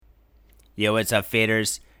Yo, what's up,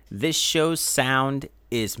 faders? This show's sound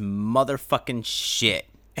is motherfucking shit.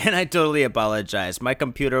 And I totally apologize. My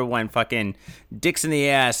computer went fucking dicks in the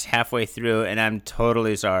ass halfway through, and I'm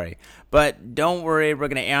totally sorry. But don't worry, we're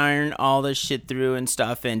gonna iron all this shit through and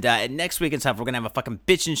stuff. And next week and stuff, we're gonna have a fucking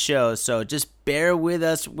bitchin' show. So just bear with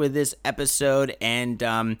us with this episode. And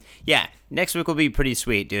yeah, next week will be pretty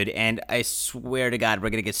sweet, dude. And I swear to God, we're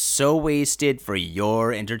gonna get so wasted for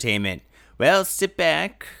your entertainment. Well, sit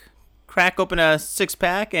back, crack open a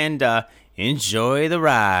six-pack, and enjoy the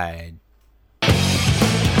ride.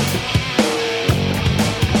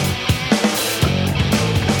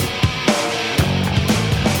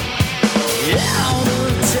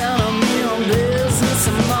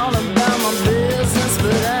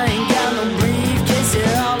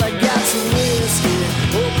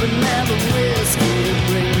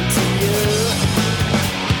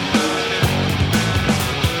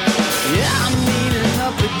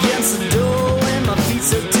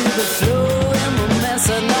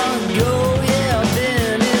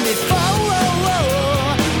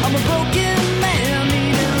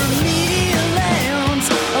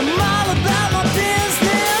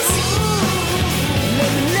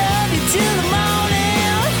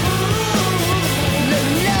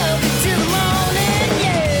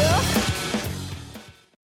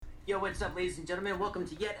 What's up, ladies and gentlemen? Welcome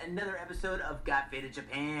to yet another episode of Got Faded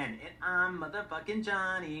Japan. And I'm motherfucking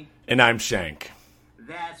Johnny. And I'm Shank.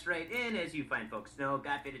 That's right. And as you fine folks know,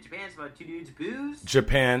 Got Faded Japan is about two dudes, booze,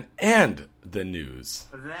 Japan, and the news.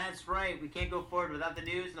 That's right. We can't go forward without the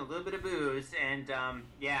news and a little bit of booze. And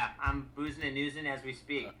yeah, I'm boozing and noozing as we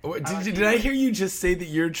speak. Did I hear you just say that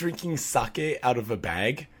you're drinking sake out of a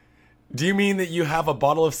bag? Do you mean that you have a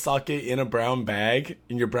bottle of sake in a brown bag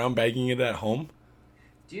and you're brown bagging it at home?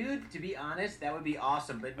 Dude, to be honest, that would be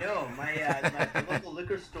awesome. But no, my local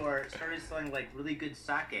liquor store started selling like really good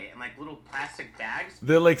sake in like little plastic bags.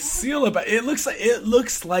 They're like seal about. It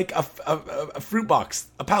looks like a fruit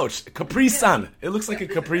box, a pouch, Capri Sun. It looks like a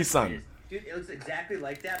Capri Sun. Dude, it looks exactly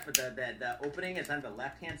like that, but the opening is on the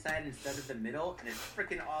left-hand side instead of the middle, and it's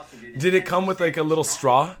freaking awesome, dude. Did it come with like a little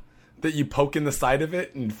straw that you poke in the side of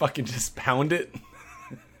it and fucking just pound it?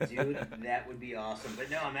 Dude, that would be awesome. But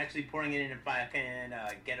no, I'm actually pouring it in a fucking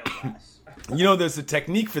ghetto glass. You know, there's a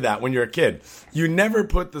technique for that when you're a kid. You never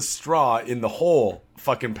put the straw in the whole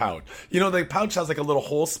fucking pouch. You know, the pouch has like a little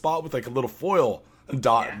hole spot with like a little foil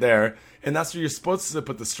dot there. And that's where you're supposed to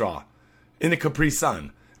put the straw. In a Capri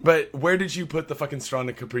Sun. But where did you put the fucking straw in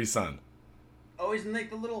a Capri Sun? Always in like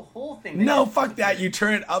the little hole thing. No, fuck that. You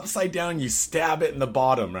turn it upside down, you stab it in the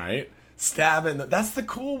bottom, right? Stab it. That's the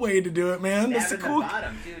cool way to do it, man. That's the cool.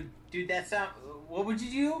 Bottom, dude. That's not. What would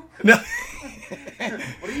you do? No.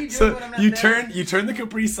 What are you doing? So when I'm not you there? you turn the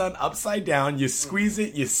Capri Sun upside down. You squeeze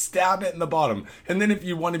it. You stab it in the bottom. And then if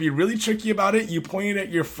you want to be really tricky about it, you point it at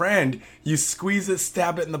your friend. You squeeze it,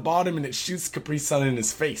 stab it in the bottom, and it shoots Capri Sun in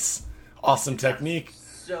his face. Awesome technique.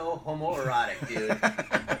 So homoerotic, dude.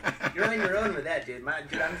 You're on your own with that, dude.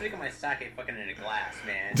 Dude, I'm drinking my sake fucking in a glass,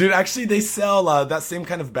 man. Dude, actually, they sell that same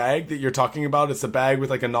kind of bag that you're talking about. It's a bag with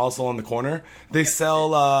like a nozzle on the corner. They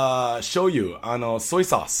sell shoyu, soy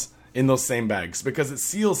sauce in those same bags because it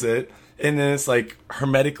seals it, and then it's like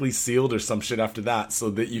hermetically sealed or some shit after that so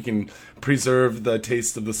that you can preserve the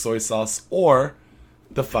taste of the soy sauce or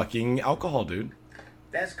the fucking alcohol, dude.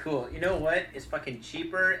 That's cool. You know what? It's fucking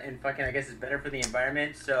cheaper and fucking, I guess it's better for the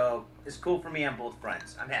environment, so it's cool for me on both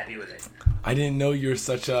fronts. I'm happy with it. I didn't know you're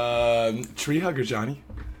such a tree hugger, Johnny.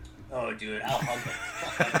 Oh, dude, I'll hug the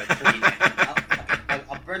fuck out of a tree, man.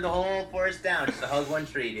 I'll burn the whole forest down just to hug one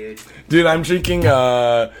tree, dude. Dude, I'm drinking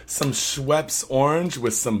some Schweppes orange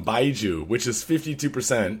with some Baijiu, which is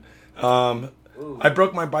 52%. I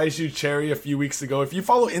broke my Baijiu cherry a few weeks ago. If you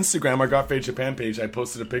follow Instagram, our Got Faded Japan page, I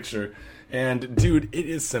posted a picture. And, dude, it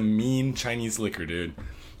is some mean Chinese liquor, dude.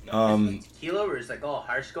 Is it tequila or is it like all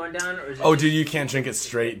harsh going down? Or is it dude, you can't drink it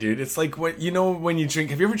straight, dude. It's like when you drink...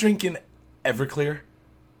 Have you ever drinking Everclear?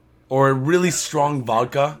 Or really strong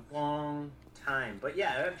vodka? Long time. But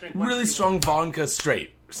yeah, I've drank really strong vodka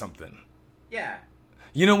straight or something. Yeah.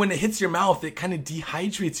 You know, when it hits your mouth, it kind of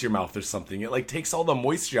dehydrates your mouth or something. It, like, takes all the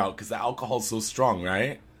moisture out because the alcohol's so strong,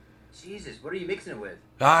 right? Jesus, what are you mixing it with?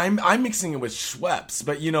 I'm mixing it with Schweppes,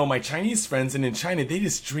 but you know, my Chinese friends and in China, they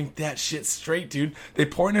just drink that shit straight, dude. They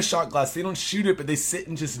pour in a shot glass, they don't shoot it, but they sit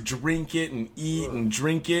and just drink it and eat and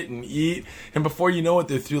drink it and eat. And before you know it,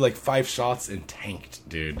 they're through like 5 shots and tanked,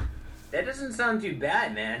 dude. That doesn't sound too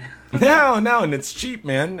bad, man. No, and it's cheap,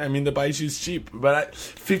 man. I mean, the Baijiu's cheap, but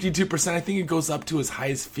 52%, I think it goes up to as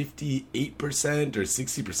high as 58% or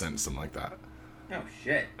 60%, something like that. Oh,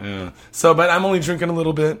 shit. Yeah. So, but I'm only drinking a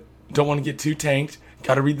little bit. Don't want to get too tanked.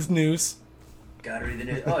 Gotta read the news. Gotta read the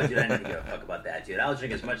news. Oh, dude, I don't give a fuck about that, dude. I'll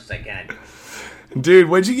drink as much as I can. Dude,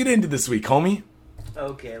 what'd you get into this week, homie?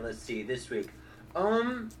 Okay, let's see. This week,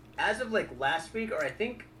 as of like last week, or I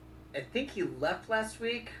think he left last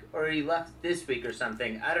week, or he left this week, or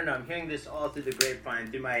something. I don't know. I'm hearing this all through the grapevine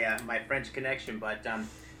through my my French connection, but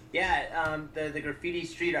the graffiti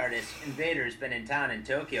street artist Invader's been in town in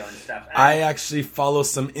Tokyo and stuff. I actually follow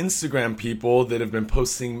some Instagram people that have been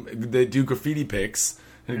posting, that do graffiti pics.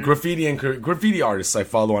 Graffiti artists I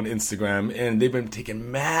follow on Instagram, and they've been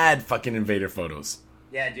taking mad fucking Invader photos.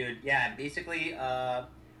 Yeah, dude. Yeah, basically, I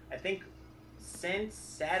think since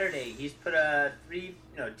Saturday he's put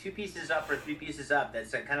two pieces up or three pieces up.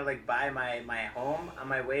 That's kind of like by my home on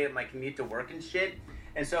my way, my commute to work and shit.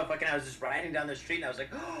 And so I was just riding down the street and I was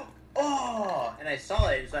like, oh, and I saw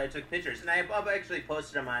it, so I took pictures, and I've actually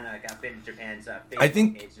posted them on Fit Japan's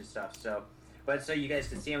Facebook page and stuff. So you guys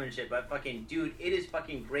can see him and shit. But fucking dude, it is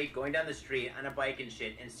fucking great going down the street on a bike and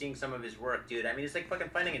shit and seeing some of his work, dude. I mean, it's like fucking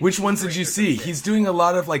finding. Which ones did you see? He's doing a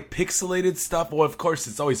lot of like pixelated stuff. Well, of course,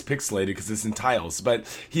 it's always pixelated because it's in tiles. But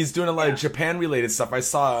he's doing a lot of Japan related stuff. I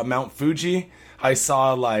saw Mount Fuji. I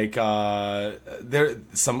saw like a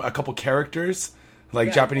couple characters,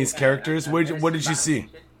 like Japanese characters. What did you see?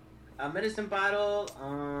 A medicine bottle,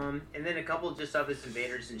 and then a couple just of his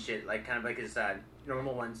Invaders and shit, like kind of like his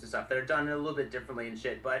normal ones and stuff that are done a little bit differently and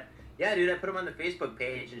shit. But yeah, dude, I put them on the Facebook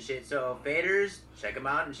page and shit. So Faders, check them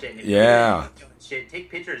out and shit. And shit, take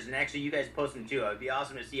pictures, and actually you guys post them too. It'd be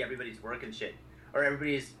awesome to see everybody's work and shit, or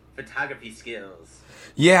everybody's photography skills.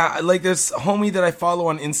 Yeah, like there's a homie that I follow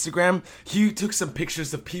on Instagram. He took some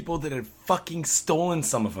pictures of people that had fucking stolen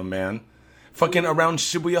some of them, man. Fucking around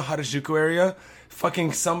Shibuya, Harajuku area.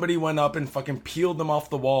 Fucking somebody went up and fucking peeled them off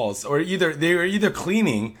the walls. Or they were either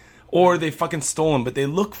cleaning or they fucking stole them, but they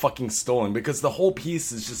look fucking stolen because the whole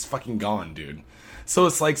piece is just fucking gone, dude. So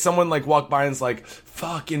it's like someone like walked by and's like,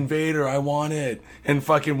 fuck Invader, I want it. And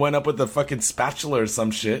fucking went up with a fucking spatula or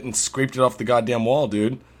some shit and scraped it off the goddamn wall,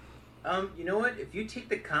 dude. You know what? If you take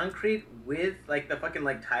the concrete with like the fucking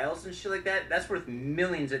like tiles and shit like that, that's worth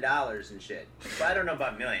millions of dollars and shit. But I don't know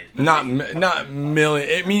about millions. Not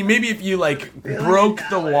million. I mean, maybe if you like broke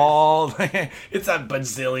the wall, it's a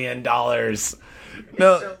bazillion dollars.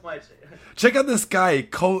 No, so much. Check out this guy,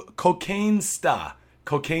 Cocaine Sta.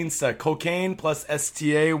 Cocaine plus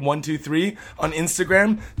STA 123 on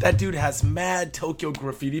Instagram. That dude has mad Tokyo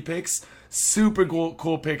graffiti pics. Super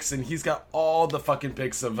cool pics, and he's got all the fucking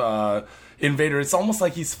pics of Invader. It's almost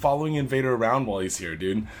like he's following Invader around while he's here,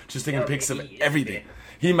 dude. Just taking pics of everything.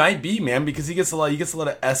 He might be, man, because he gets a lot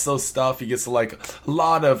of ESO stuff. He gets like a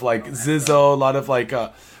lot of like Zizzo, a lot of like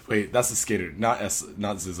wait, that's a skater, not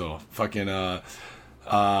Zizzo. Fucking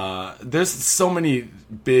there's so many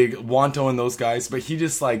big Wanto and those guys, but he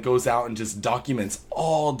just like goes out and just documents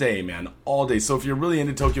all day, man, all day. So if you're really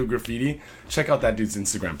into Tokyo graffiti, check out that dude's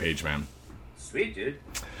Instagram page, man. Sweet, dude.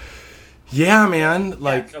 Yeah, man.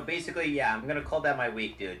 Like, so basically, I'm gonna call that my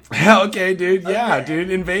week, dude. Okay, dude. Yeah, dude.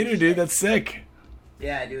 Invader, dude. That's sick.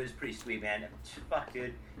 Yeah, dude. It's pretty sweet, man. Fuck,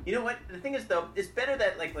 dude. You know what? The thing is, though, it's better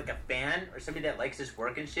that like a fan or somebody that likes his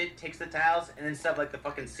work and shit takes the tiles, and then stuff like the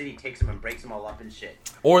fucking city takes them and breaks them all up and shit.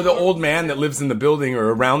 Or the old man that lives in the building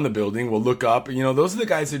or around the building will look up. You know, those are the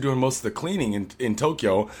guys that are doing most of the cleaning in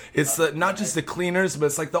Tokyo. It's not just the cleaners, but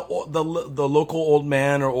it's like the local old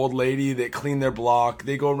man or old lady that clean their block.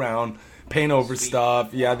 They go around, paint over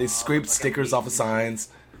stuff. Yeah, they scrape stickers off of signs.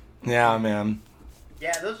 Yeah, man.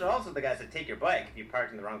 Yeah, those are also the guys that take your bike if you parked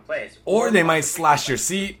in the wrong place. Or they might slash your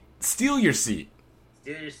seat, steal your seat.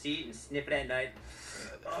 Steal your seat and sniff it at night.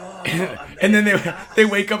 Oh, and then they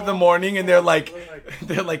wake up in the morning and they're like,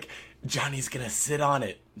 Johnny's gonna sit on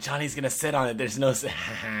it. Johnny's gonna sit on it. There's no...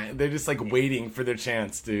 They're just like waiting for their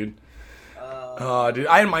chance, dude. Dude,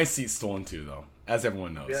 I had my seat stolen too, though. As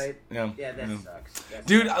everyone knows. Really? Yeah, that sucks.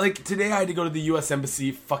 Dude, like, today I had to go to the U.S.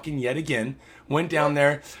 Embassy fucking yet again. Went down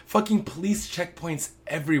there. Fucking police checkpoints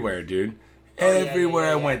everywhere, dude. Everywhere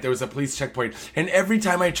I went, there was a police checkpoint. And every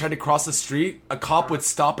time I tried to cross the street, a cop would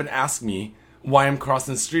stop and ask me why I'm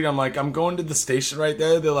crossing the street. I'm like, I'm going to the station right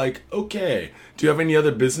there. They're like, okay. Do you have any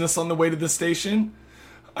other business on the way to the station?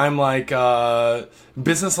 I'm like,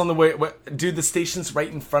 business on the way. Dude, the station's right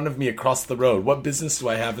in front of me across the road. What business do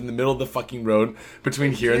I have in the middle of the fucking road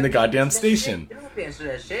between here and the goddamn station? You don't have to answer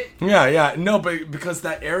that shit. Yeah. No, but because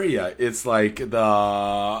that area, it's like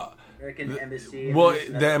the... American Embassy. Well,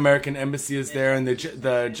 the American Embassy is there, and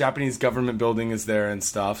the Japanese government building is there and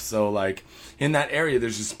stuff. So, like, in that area,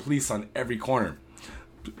 there's just police on every corner.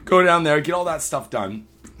 Go down there, get all that stuff done.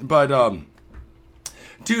 But,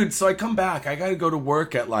 dude, so I come back. I gotta go to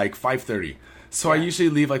work at like 5:30. So I usually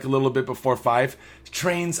leave like a little bit before 5.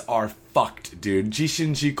 Trains are fucked, dude.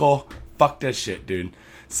 Jishinjiko, fuck that shit, dude.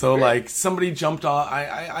 So like somebody jumped off.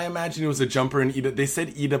 I imagine it was a jumper in Ida. They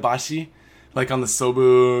said Idabashi, like on the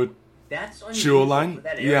Sobu That's Chuo line.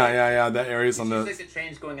 That area. Yeah. That area's on the. It's like the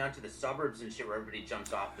trains going out to the suburbs and shit where everybody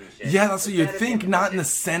jumps off and shit. Yeah, that's what you'd think. Not in the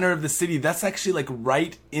center of the city. That's actually like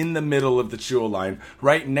right in the middle of the Chuo line,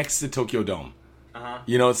 right next to Tokyo Dome.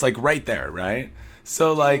 You know, it's like right there, right?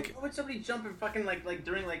 So like, why would somebody jump and fucking like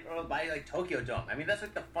during like by like Tokyo Dome? I mean, that's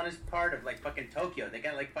like the funnest part of like fucking Tokyo. They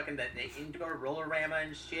got like fucking the indoor roller rama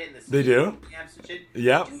and shit. And they do. Camps and shit.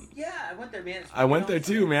 Yep. Dude, yeah, I went there, man. I went there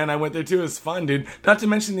too, man. I went there too. It's fun, dude. Not to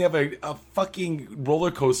mention they have a fucking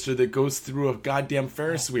roller coaster that goes through a goddamn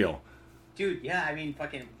Ferris wheel. Dude, yeah, I mean,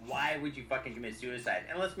 fucking, why would you fucking commit suicide?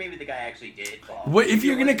 Unless maybe the guy actually did fall. What if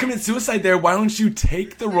you're gonna commit suicide there? Why don't you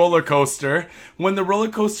take the roller coaster? When the roller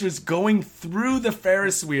coaster is going through the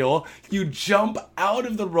Ferris wheel, you jump out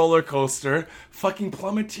of the roller coaster, fucking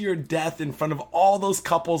plummet to your death in front of all those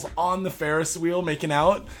couples on the Ferris wheel making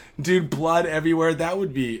out, dude. Blood everywhere. That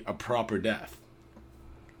would be a proper death.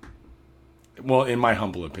 Well, in my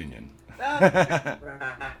humble opinion.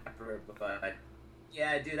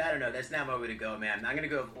 Yeah, dude, I don't know. That's not my way to go, man. I'm gonna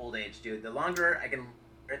go with old age, dude. The longer I can,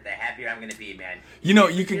 the happier I'm gonna be, man. You know,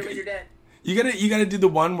 you can. You're dead. You gotta do the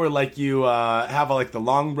one where like you have like the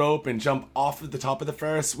long rope and jump off at the top of the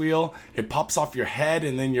Ferris wheel. It pops off your head,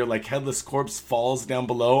 and then your like headless corpse falls down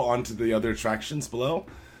below onto the other attractions below.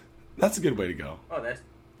 That's a good way to go. Oh, that's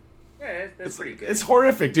pretty good. It's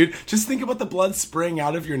horrific, dude. Just think about the blood spraying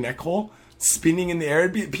out of your neck hole, spinning in the air.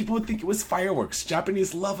 People would think it was fireworks.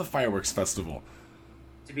 Japanese love a fireworks festival.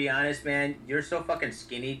 To be honest, man, you're so fucking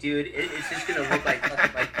skinny, dude. It's just gonna look like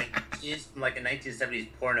just from like a 1970s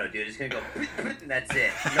porno, dude. It's gonna go and that's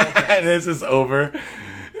it. No And this is over.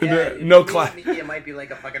 Yeah, No it might be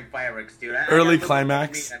like a fucking fireworks, dude. Early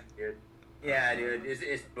climax. Dude. Yeah, dude.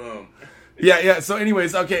 It's boom. Yeah. So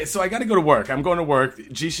anyways, okay, so I gotta go to work. I'm going to work,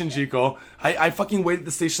 Jishinjiko. I fucking wait at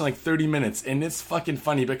the station like 30 minutes, and it's fucking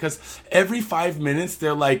funny because every 5 minutes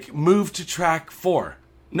they're like, move to track 4.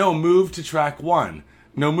 No, move to track 1.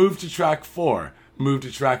 No, move to track 4. Move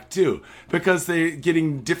to track 2. Because they're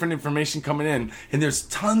getting different information coming in. And there's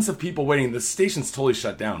tons of people waiting. The station's totally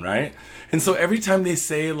shut down, right? And so every time they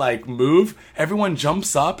say, like, move, everyone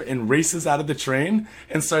jumps up and races out of the train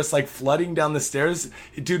and starts, like, flooding down the stairs.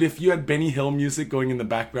 Dude, if you had Benny Hill music going in the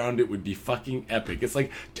background, it would be fucking epic. It's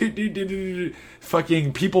like,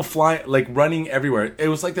 fucking people flying, like, running everywhere. It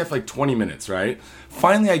was like that for, like, 20 minutes, right?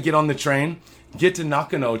 Finally, I get on the train, get to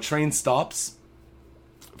Nakano, train stops.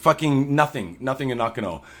 Fucking nothing in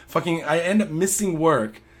Nakano. Fucking, I end up missing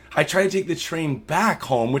work. I try to take the train back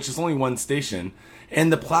home, which is only one station,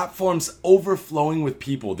 and the platform's overflowing with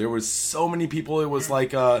people. There was so many people. It was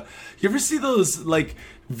like, you ever see those, like,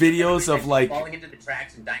 videos of, like... falling into the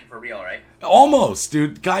tracks and dying for real, right? Almost,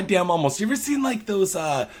 dude. Goddamn almost. You ever seen, like, those,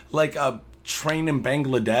 train in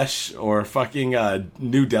Bangladesh or fucking,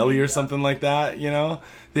 New Delhi or something like that, you know?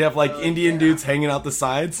 They have, like, Indian dudes hanging out the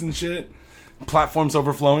sides and shit. Platforms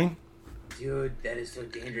overflowing. Dude, that is so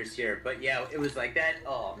dangerous here. But yeah, it was like that.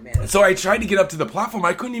 Oh, man. So I tried to get up to the platform.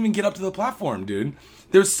 I couldn't even get up to the platform, dude.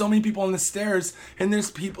 There's so many people on the stairs, and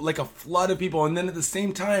there's people, like a flood of people. And then at the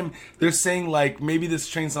same time, they're saying, like, maybe this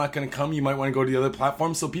train's not going to come. You might want to go to the other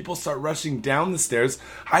platform. So people start rushing down the stairs.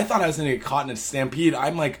 I thought I was going to get caught in a stampede.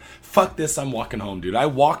 I'm like, fuck this. I'm walking home, dude. I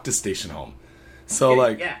walked to station home. So,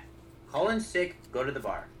 like... Yeah. Call in sick. Go to the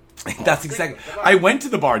bar. That's exactly. I went to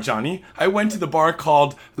the bar, Johnny. I went to the bar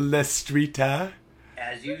called Le Streeta.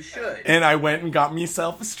 As you should. And I went and got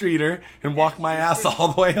myself a streeter and walked my ass all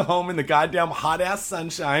the way home in the goddamn hot ass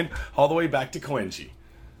sunshine, all the way back to Koenji.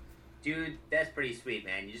 Dude, that's pretty sweet,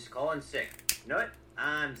 man. You just call in sick. You know what?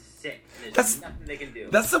 I'm sick. There's nothing they can do.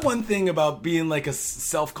 That's the one thing about being like a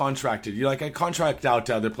self-contracted. You're like, I contract out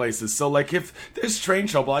to other places. So like if there's train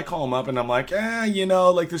trouble, I call them up and I'm like,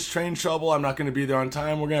 like this train trouble, I'm not going to be there on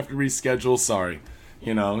time. We're going to have to reschedule. Sorry.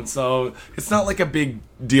 You know, so it's not like a big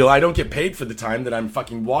deal. I don't get paid for the time that I'm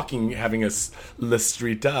fucking walking, having a La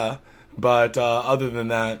Streeta. But other than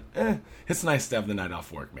that, it's nice to have the night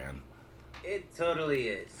off work, man. It totally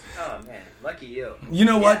is. Oh, man. Lucky you. You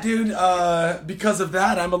know what, dude? Because of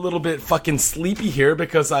that, I'm a little bit fucking sleepy here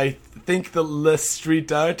because I think the La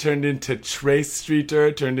Streeta turned into Tres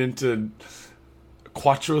Streeter, turned into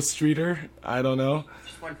Cuatro Streeter. I don't know.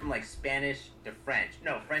 Just went from, like, Spanish to French.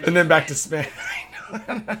 No, French and then back to Spanish.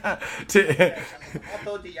 to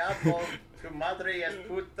madre es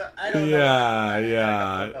puta. I don't know.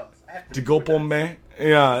 Yeah. To go por me.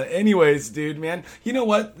 Yeah. Anyways, dude, man. You know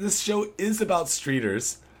what? This show is about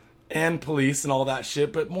streeters. and police and all that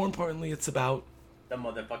shit, but more importantly, it's about the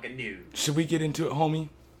motherfucking news. Should we get into it, homie?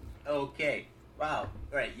 Okay. Wow.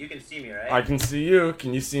 All right, you can see me, right? I can see you.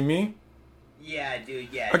 Can you see me? Yeah, dude,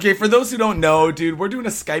 yeah. Okay, for those who don't know, dude, we're doing a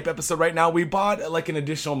Skype episode right now. We bought like an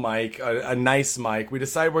additional mic, a nice mic. We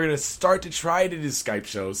decided we're going to start to try to do Skype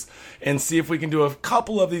shows and see if we can do a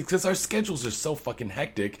couple of these because our schedules are so fucking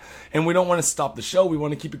hectic and we don't want to stop the show. We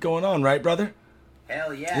want to keep it going on, right, brother?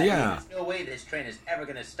 Hell yeah. Yeah. Dude, there's no way this train is ever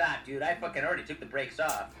going to stop, dude. I fucking already took the brakes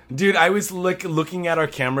off. Dude, I was looking at our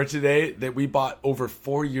camera today that we bought over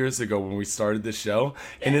 4 years ago when we started the show,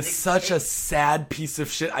 and it's such a sad piece of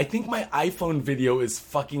shit. I think my iPhone video is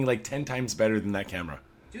fucking like 10 times better than that camera.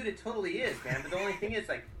 Dude, it totally is, man. But the only thing is,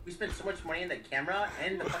 like, we spent so much money on the camera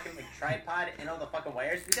and the fucking like tripod and all the fucking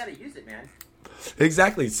wires. We gotta use it, man.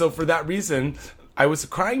 Exactly. So for that reason, I was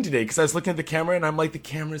crying today because I was looking at the camera and I'm like, the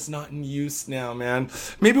camera's not in use now, man.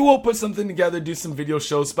 Maybe we'll put something together, do some video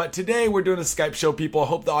shows. But today we're doing a Skype show, people. I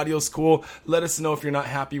hope the audio's cool. Let us know if you're not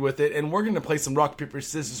happy with it. And we're going to play some rock, paper,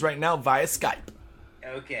 scissors right now via Skype.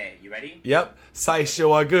 Okay, you ready? Yep. Saisho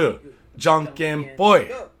wa goo. Jonken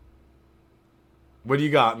boy. What do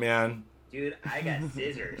you got, man? Dude, I got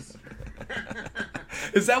scissors.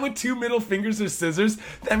 Is that what 2 middle fingers are scissors?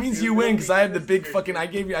 That means you win because I have the big fucking. I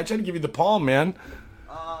tried to give you the palm, man.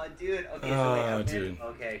 Oh, dude. Okay, so Oh, wait, dude.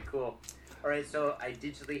 Okay, cool. All right, so I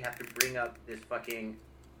digitally have to bring up this fucking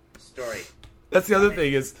story. That's the other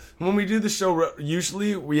thing is when we do the show,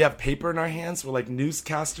 usually we have paper in our hands. We're like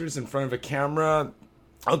newscasters in front of a camera.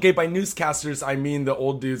 Okay, by newscasters, I mean the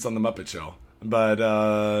old dudes on the Muppet Show. But,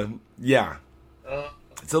 yeah.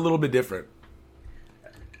 It's a little bit different.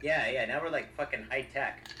 Yeah, now we're like fucking high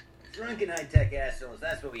tech. Drunken high tech assholes,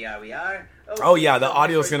 that's what we are. Okay, Oh, yeah, the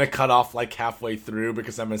audio's going to cut off like halfway through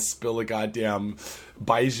because I'm going to spill a goddamn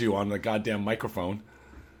baijiu on the goddamn microphone.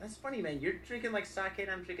 That's funny, man. You're drinking like sake and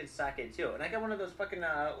I'm drinking sake too. And I got one of those fucking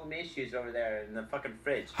umeshus over there in the fucking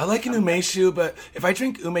fridge. I like an umeshu, but if I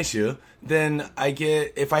drink umeshu, then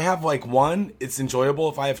if I have like 1, it's enjoyable.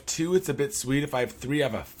 If I have 2, it's a bit sweet. If I have 3, I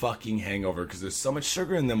have a fucking hangover because there's so much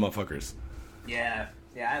sugar in them motherfuckers. Yeah,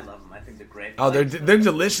 I love them. I think they're great. Oh, they're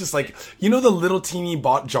delicious. Like, you know the little teeny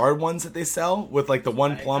jarred ones that they sell with like the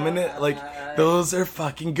 1 plum in it? Like, those are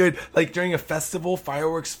fucking good. Like during a festival,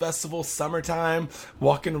 fireworks festival, summertime,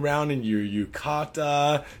 walking around in your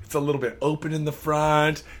yukata. It's a little bit open in the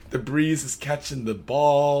front. The breeze is catching the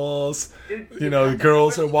balls. Dude,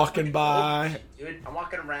 girls are walking by. Dude, I'm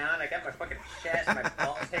walking around. I got my fucking chest, my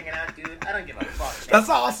balls hanging out, dude. I don't give a fuck. Man. That's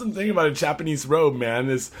the awesome thing about a Japanese robe, man.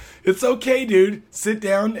 Is it's okay, dude. Sit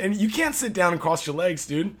down, and you can't sit down and cross your legs,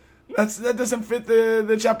 dude. That doesn't fit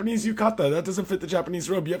the Japanese yukata. That doesn't fit the Japanese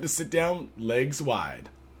robe. You have to sit down, legs wide.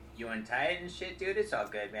 You untie it and shit, dude. It's all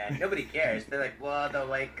good, man. Nobody cares. They're like, well,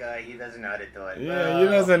 he doesn't know how to do it. Yeah, he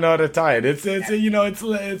doesn't know how to tie it.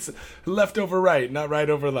 It's left over right, not right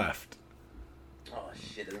over left. Oh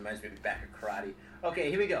shit! It reminds me of back of karate.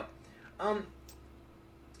 Okay, here we go.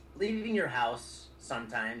 Leaving your house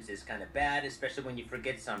sometimes is kind of bad, especially when you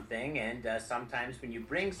forget something, and sometimes when you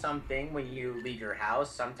bring something when you leave your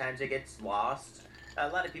house, sometimes it gets lost. A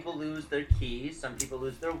lot of people lose their keys. Some people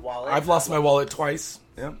lose their wallet. I've lost my wallet twice.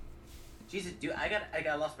 Yeah. Jesus, dude,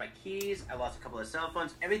 I lost my keys. I lost a couple of cell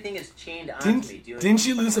phones. Everything is chained onto me, dude. Didn't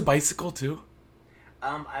you lose a bicycle too?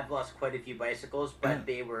 I've lost quite a few bicycles, but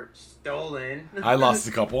they were stolen. I lost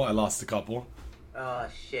a couple. Oh,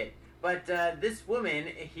 shit. But this woman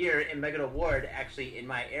here in Meguro Ward, actually in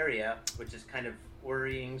my area, which is kind of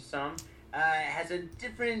worrying some, has a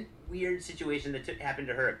different weird situation that happened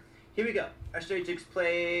to her. Here we go. Our story took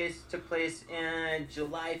place in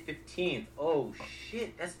July 15th. Oh,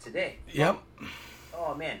 shit. That's today. Yep.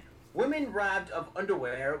 Oh, man. Women robbed of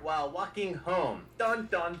underwear while walking home. Dun,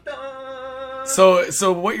 dun, dun!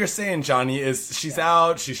 So what you're saying, Johnny, is she's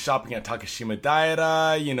out, she's shopping at Takashima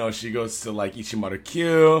Daira, she goes to like Ichimaru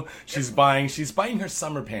Q, she's buying her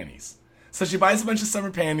summer panties. So she buys a bunch of summer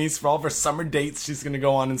panties for all of her summer dates she's going to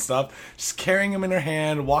go on and stuff. She's carrying them in her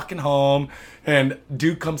hand, walking home, and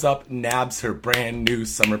dude comes up, nabs her brand new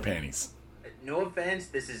summer panties. No offense,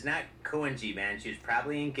 this is not Koenji, man. She was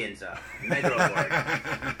probably in Ginza. Meguro Ward.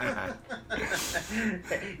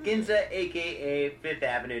 Ginza, a.k.a. Fifth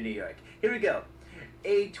Avenue, New York. Here we go.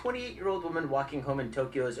 A 28-year-old woman walking home in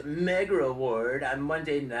Tokyo's Meguro Ward on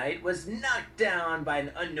Monday night was knocked down by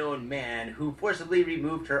an unknown man who forcibly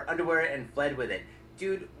removed her underwear and fled with it.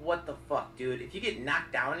 Dude, what the fuck, dude? If you get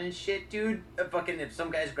knocked down and shit, dude, if some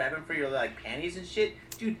guy's grabbing for your, like, panties and shit,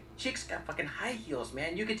 dude, chicks got fucking high heels,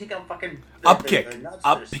 man. You can take out fucking... Up kick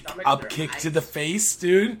to the face,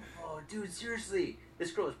 dude. Oh, dude, seriously.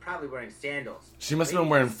 This girl was probably wearing sandals. She must have been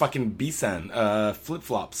wearing fucking Bisan,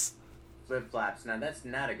 flip-flops. flip-flops. Now, that's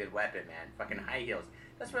not a good weapon, man. Fucking high heels.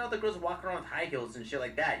 That's why all the girls walk around with high heels and shit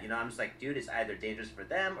like that. You know, I'm just like, dude, it's either dangerous for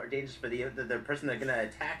them or dangerous for the person they're gonna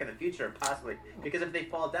attack in the future, possibly. Because if they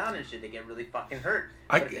fall down and shit, they get really fucking hurt.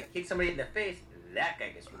 But if they kick somebody in the face, that guy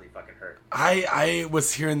gets really fucking hurt. I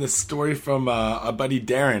was hearing this story from a buddy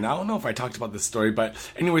Darren. I don't know if I talked about this story, but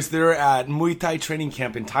anyways, they're at Muay Thai training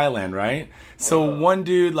camp in Thailand, right? So one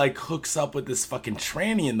dude like hooks up with this fucking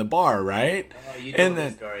tranny in the bar, right? Oh, you told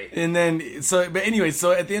the story. And then but anyway,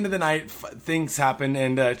 so at the end of the night, things happen,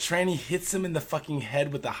 and tranny hits him in the fucking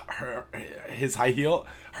head with her high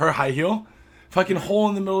heel, fucking hole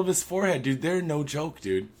in the middle of his forehead, dude. They're no joke,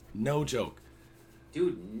 dude. No joke.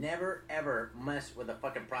 Dude, never ever mess with a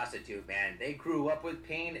fucking prostitute, man. They grew up with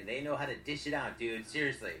pain and they know how to dish it out, dude.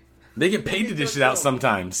 Seriously. They get paid to dish it out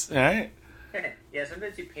sometimes, alright? Yeah,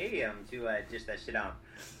 sometimes you pay them to dish that shit out.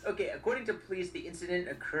 Okay, according to police, the incident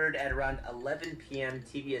occurred at around 11 p.m.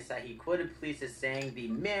 TV Asahi quoted police as saying the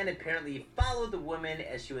man apparently followed the woman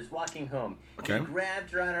as she was walking home. Okay. He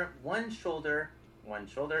grabbed her on her one shoulder,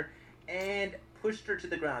 and pushed her to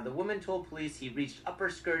the ground. The woman told police he reached up her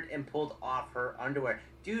skirt and pulled off her underwear.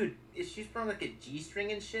 Dude, if she's wearing like a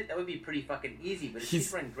G-string and shit, that would be pretty fucking easy. But if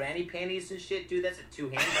she's wearing granny panties and shit, dude, that's a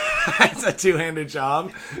two-handed. It's a two-handed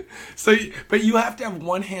job. So, but you have to have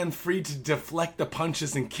one hand free to deflect the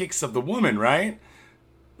punches and kicks of the woman, right?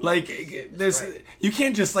 Like, you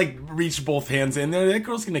can't just like reach both hands in there. That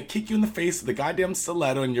girl's gonna kick you in the face with a goddamn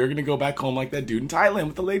stiletto, and you're gonna go back home like that dude in Thailand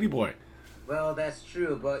with the ladyboy. Well, that's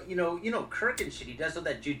true, but you know, Kirk and shit, he does all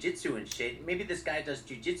that jujitsu and shit. Maybe this guy does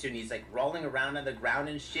jujitsu and he's like rolling around on the ground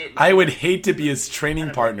and shit. I would hate to be his training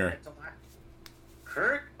partner.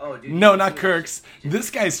 Kirk? Oh, dude. No, not Kirk's. This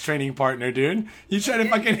guy's training partner, dude. You try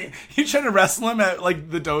to wrestle him at like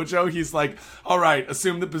the dojo. He's like, all right,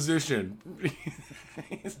 assume the position.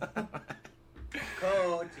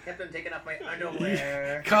 Coach, you kept on taking off my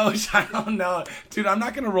underwear. Coach, I don't know. Dude, I'm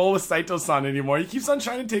not going to roll with Saito-san anymore. He keeps on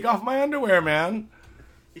trying to take off my underwear, man.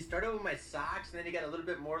 He started with my socks, and then he got a little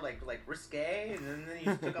bit more like risque, and then he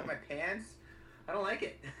just took off my pants. I don't like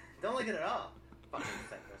it. Don't like it at all. Fucking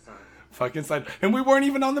Saito-san. Fucking Saito. And we weren't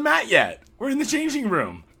even on the mat yet. We're in the changing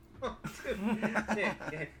room.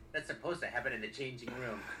 That's supposed to happen in the changing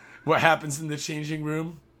room. What happens in the changing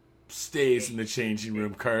room stays in the changing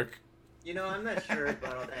room, Kirk. You know, I'm not sure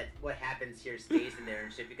about all that. What happens here stays in there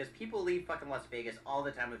and shit, because people leave fucking Las Vegas all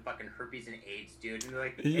the time with fucking herpes and AIDS, dude. And they're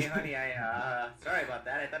like, hey, honey, sorry about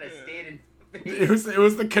that. I thought I stayed in Vegas. It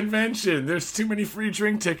was the convention. There's too many free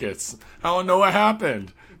drink tickets. I don't know what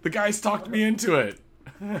happened. The guys talked me into it.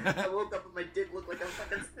 I woke up and my dick looked like a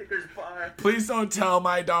fucking Snickers bar. Please don't tell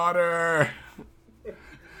my daughter.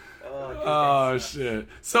 Oh, shit.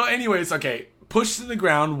 So anyways, okay. Push to the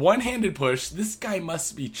ground, one-handed push. This guy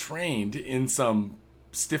must be trained in some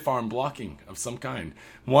stiff arm blocking of some kind.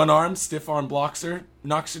 One arm, stiff arm blocks her,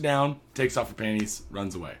 knocks her down, takes off her panties,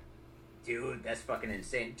 runs away. Dude, that's fucking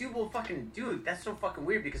insane. Dude, that's so fucking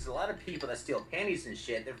weird, because a lot of people that steal panties and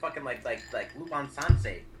shit, they're fucking like Lupin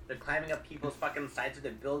Sansei. They're climbing up people's fucking sides of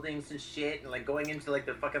their buildings and shit, and like going into like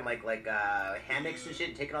their fucking like hammocks and shit,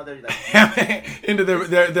 and taking all their like into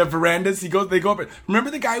their verandas. They go up.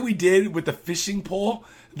 Remember the guy we did with the fishing pole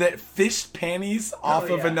that fished panties off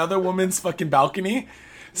of another woman's fucking balcony?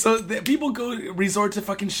 So people resort to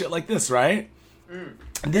fucking shit like this, right?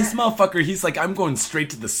 This motherfucker, he's like, I'm going straight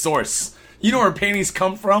to the source. You know where panties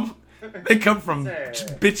come from? They come from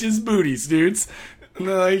bitches' booties, dudes.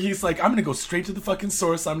 And he's like, I'm gonna go straight to the fucking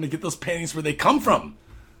source. I'm gonna get those panties where they come from.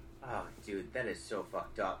 Oh, dude, that is so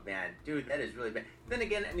fucked up, man. Dude, that is really bad. Then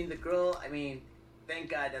again, I mean, the girl, thank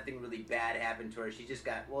God nothing really bad happened to her. She just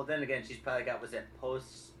got, well, then again, she's probably got, was that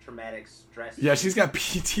post-traumatic stress? Yeah, she's got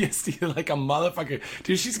PTSD like a motherfucker.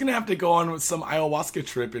 Dude, she's gonna have to go on with some ayahuasca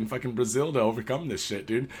trip in fucking Brazil to overcome this shit,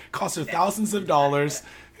 dude. Costs her thousands of dollars.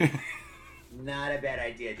 Not a bad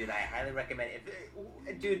idea, dude. I highly recommend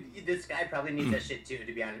it. Dude, this guy probably needs that shit too,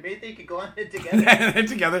 to be honest. Maybe they could go on it together.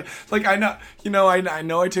 Together. Like, I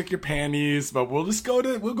know I took your panties, but we'll go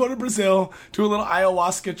to Brazil, do a little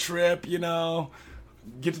ayahuasca trip,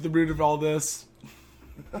 get to the root of all this.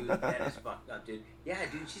 Dude, that is fucked up, dude. Yeah,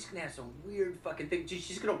 dude, she's gonna have some weird fucking thing. Dude,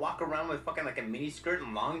 she's gonna walk around with fucking like a mini skirt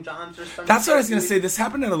and long johns or something. That's what I was gonna say. This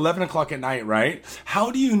happened at 11 o'clock at night, right?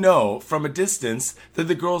 How do you know from a distance that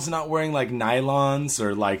the girl's not wearing like nylons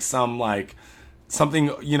or like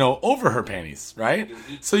something, over her panties, right?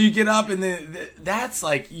 So you get up and then that's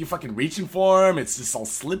like, you fucking reaching for them. It's just all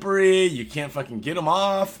slippery. You can't fucking get them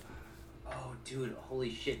off. Oh, dude,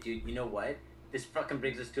 holy shit, dude. You know what? this fucking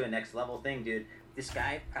brings us to a next level thing, dude. This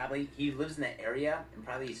guy probably, he lives in that area and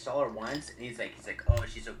probably he saw her once and he's like, oh,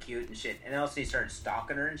 she's so cute and shit. And then also he started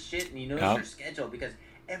stalking her and shit, and he knows her schedule because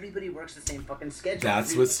everybody works the same fucking schedule.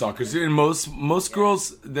 That's what stalkers do. And most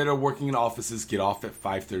girls that are working in offices get off at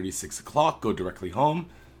 5:30, 6 o'clock, go directly home.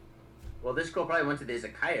 Well, this girl probably went to the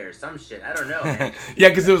izakaya or some shit. I don't know, man. Yeah,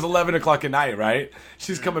 because it was 11 o'clock at night, right?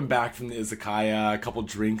 She's coming back from the izakaya, a couple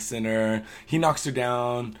drinks in her. He knocks her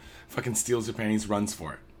down, fucking steals her panties, runs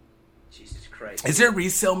for it. Jesus Christ. Is there a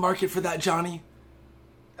resale market for that, Johnny?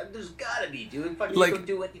 There's gotta be, dude. Fucking Like, you can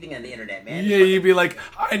do anything on the internet, man. Yeah, you'd be like,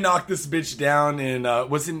 I knocked this bitch down in,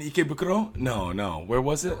 was it in Ikebukuro? No. Where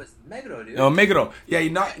was it? It was Meguro, dude. No, Meguro. Yeah,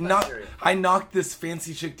 I knocked this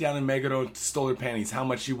fancy chick down in Meguro and stole her panties. How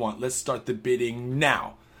much you want? Let's start the bidding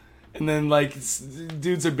now. And then, like,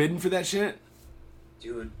 dudes are bidding for that shit?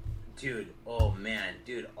 Dude, oh man,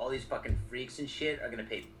 dude, all these fucking freaks and shit are gonna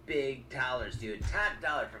pay big dollars, dude. Top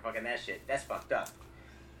dollar for fucking that shit. That's fucked up.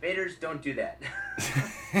 Faders, don't do that.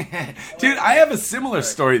 Dude, I have a similar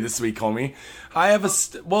story this week, homie. I have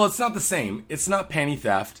well, it's not the same. It's not panty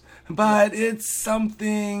theft, but it's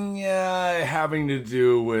something having to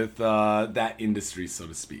do with that industry, so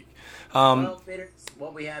to speak. Well, Faders,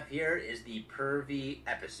 what we have here is the pervy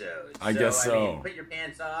episode. I guess so. I mean, put your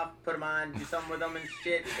pants off, put them on, do something with them and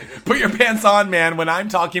shit. Put your pants on, man. When I'm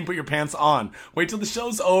talking, put your pants on. Wait till the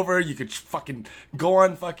show's over. You could fucking go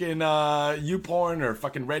on fucking YouPorn or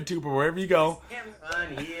fucking RedTube or wherever you go. Camera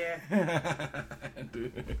on here.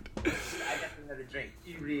 Dude. I got another drink.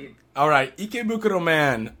 You read. All right. Ikebukuro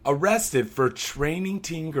man arrested for training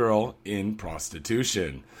teen girl in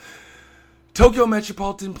prostitution. Tokyo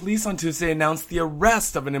Metropolitan Police on Tuesday announced the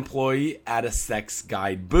arrest of an employee at a sex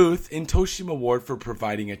guide booth in Toshima Ward for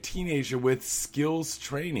providing a teenager with skills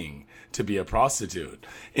training to be a prostitute.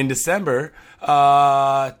 In December,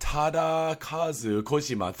 Tadakazu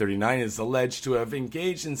Kojima, 39, is alleged to have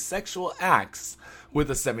engaged in sexual acts with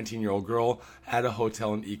a 17-year-old girl at a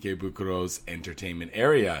hotel in Ikebukuro's entertainment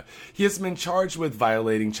area. He has been charged with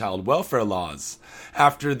violating child welfare laws.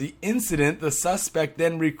 After the incident, the suspect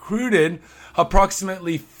then recruited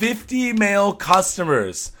approximately 50 male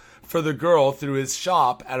customers for the girl through his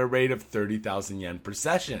shop at a rate of 30,000 yen per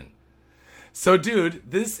session. So, dude,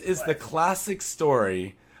 this is the classic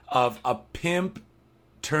story of a pimp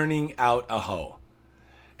turning out a hoe.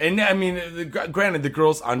 And, I mean, granted, the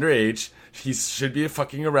girl's underage. He should be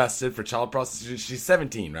fucking arrested for child prostitution. She's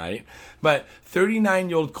 17, right? But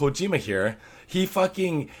 39-year-old Kojima here, he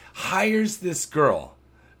fucking hires this girl.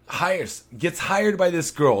 Gets hired by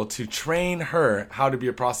this girl to train her how to be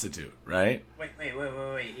a prostitute, right? Wait.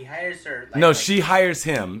 He hires her. She hires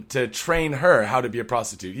him to train her how to be a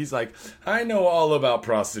prostitute. He's like, I know all about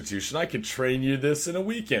prostitution. I could train you this in a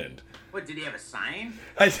weekend. What, did he have a sign?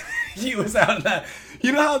 He was out in that.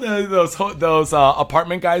 You know how those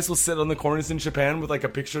apartment guys will sit on the corners in Japan with like a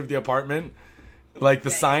picture of the apartment, like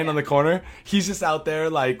the sign on the corner. He's just out there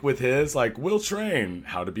like with his like, we'll train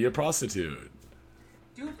how to be a prostitute.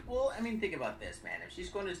 Dude, well, I mean, think about this, man. If she's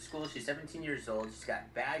going to school, she's 17 years old, she's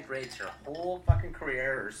got bad grades her whole fucking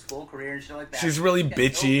career, her school career and shit like that. She's really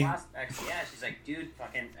bitchy. No prospects. Yeah, she's like, dude,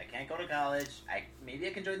 fucking, I can't go to college. Maybe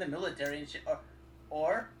I can join the military and shit.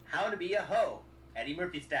 Or How to Be a Hoe. Eddie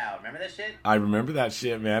Murphy style. Remember that shit? I remember that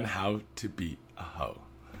shit, man. How to Be a Hoe.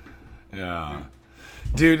 Yeah.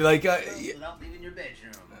 Dude, like... without leaving your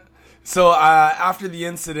bedroom. So, after the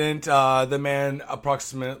incident, the man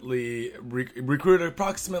approximately recruited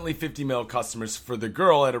approximately 50 male customers for the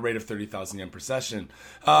girl at a rate of 30,000 yen per session.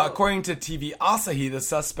 According to TV Asahi, the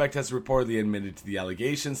suspect has reportedly admitted to the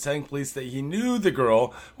allegations, telling police that he knew the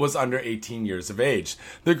girl was under 18 years of age.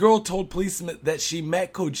 The girl told police that she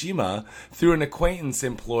met Kojima through an acquaintance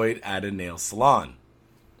employed at a nail salon.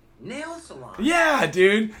 Nail salon? Yeah,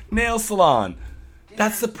 dude. Nail salon.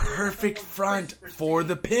 That's the perfect front for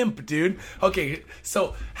the pimp, dude. Okay,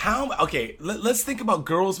 so let's think about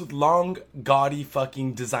girls with long, gaudy,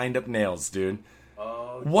 fucking designed up nails, dude.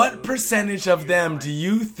 Oh, what percentage of them do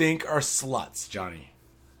you think are sluts, Johnny?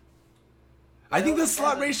 I think the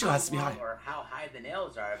slut ratio has to be high. Or how high the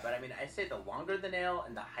nails are, but I mean, I say the longer the nail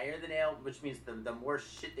and the higher the nail, which means the more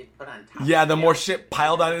shit they put on top. Yeah, the more shit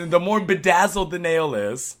piled on it, the more bedazzled the nail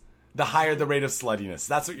is, the higher the rate of sluttiness.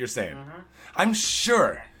 That's what you're saying. Mm-hmm. I'm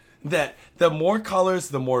sure that the more colors,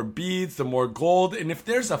 the more beads, the more gold, and if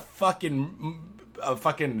there's a fucking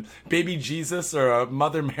baby Jesus or a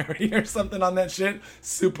Mother Mary or something on that shit,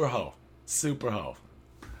 super hoe.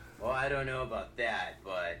 Well, I don't know about that,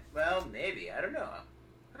 but, well, maybe. I don't know.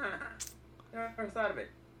 Never thought of it.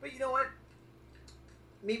 But you know what?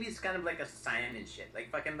 maybe it's kind of like a sign and shit.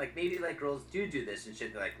 Like fucking like maybe like girls do this and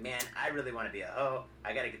shit. They're like, man, I really want to be a hoe.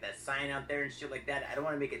 I gotta get that sign out there and shit like that. I don't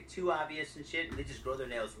want to make it too obvious and shit. And they just grow their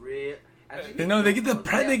nails real. You know, they get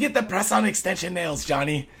the press-on extension nails,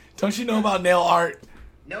 Johnny. Don't you know about nail art?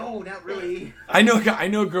 No, not really. I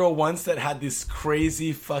know a girl once that had this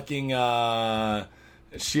crazy fucking.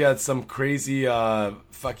 She had some crazy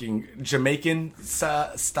fucking Jamaican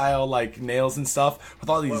style like nails and stuff with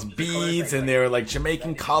all these beads, and they were like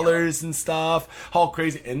Jamaican colors and stuff, all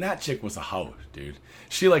crazy. And that chick was a hoe, dude.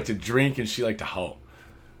 She liked to drink and she liked to hoe.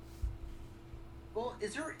 Well,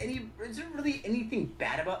 is there really anything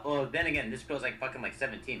bad about? Well, then again, this girl's like fucking like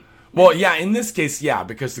 17. Well, yeah, in this case, yeah,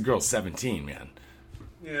 because the girl's 17, man.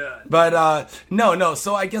 Yeah. But, no.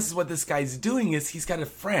 So I guess what this guy's doing is he's got a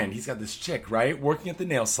friend. He's got this chick, right? Working at the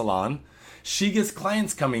nail salon. She gets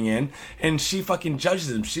clients coming in, and she fucking judges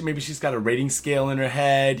them. Maybe she's got a rating scale in her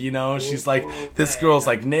head, you know? She's like, this girl's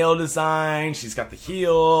like nail design. She's got the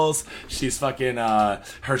heels. She's fucking,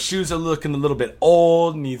 her shoes are looking a little bit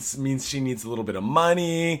old. Means she needs a little bit of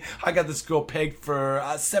money. I got this girl pegged for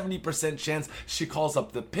a 70% chance. She calls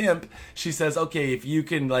up the pimp. She says, okay, if you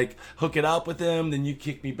can like hook it up with him, then you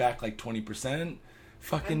kick me back like 20%.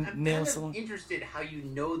 Fucking I'm nail kind salon. of interested how you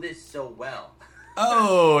know this so well.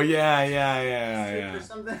 Oh, yeah. For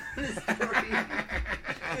something in this story.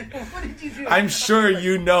 What did you do? I'm sure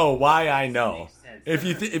you know why I know. If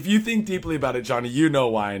you think deeply about it, Johnny, you know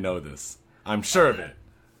why I know this. I'm sure of it.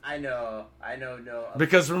 I know.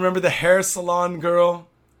 Because remember the hair salon girl?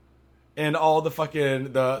 And all the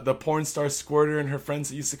fucking, the porn star Squirter and her friends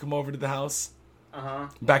that used to come over to the house? Uh-huh.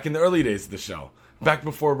 Back in the early days of the show. Back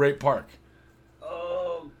before Rape Park.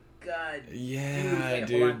 God. Yeah,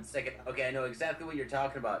 dude. Hold on a second. Okay, I know exactly what you're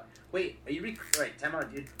talking about. Wait, are you right, time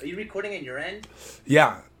out, dude. Are you recording at your end?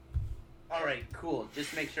 Yeah. Alright, cool.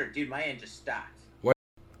 Just make sure. Dude, my end just stopped. What?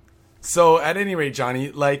 So, at any rate,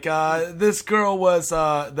 Johnny, like, this girl was,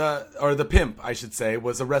 the pimp, I should say,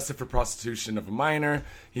 was arrested for prostitution of a minor.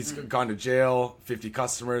 He's gone to jail, 50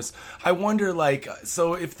 customers. I wonder, like,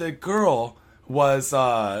 so if the girl was,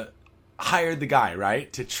 hired the guy,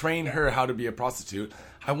 right, to train her how to be a prostitute,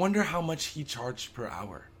 I wonder how much he charged per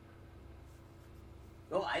hour.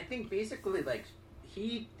 Well, I think basically, like,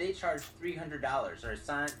 they charged $300 or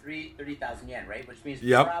 30,000 yen, right? Which means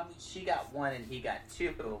probably she got one and he got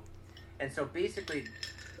two. And so basically,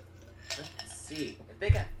 let's see. If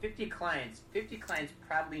they got 50 clients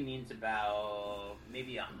probably means about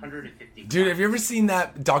maybe 150. Dude, have you ever seen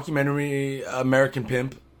that documentary, American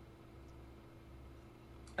Pimp?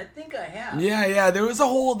 I think I have. Yeah. There was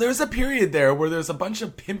a period there where there's a bunch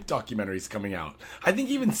of pimp documentaries coming out. I think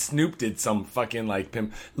even Snoop did some fucking like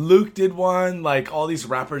pimp. Luke did one. Like all these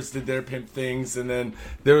rappers did their pimp things, and then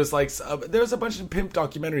there was like there was a bunch of pimp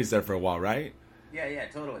documentaries there for a while, right? Yeah,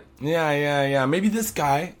 totally. Yeah. Maybe this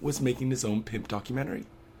guy was making his own pimp documentary.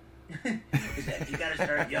 You gotta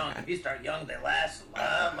start young. If you start young, they last a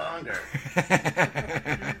lot longer.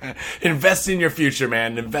 Invest in your future,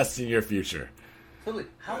 man. Invest in your future. Totally.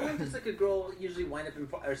 How long does like a girl usually wind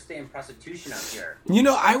up or stay in prostitution out here? You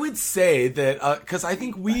know, I would say that because I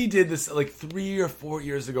think we did this like 3 or 4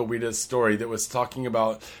 years ago. We did a story that was talking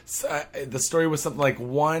about the story was something like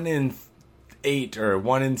 1 in 8 or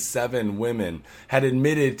 1 in 7 women had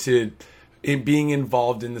admitted to being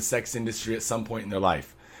involved in the sex industry at some point in their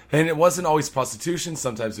life. And it wasn't always prostitution.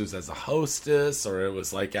 Sometimes it was as a hostess, or it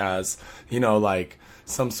was like as, you know, like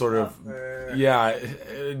some sort of,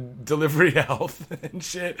 delivery health and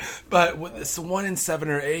shit. But it's 1 in 7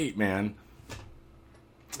 or 8, man.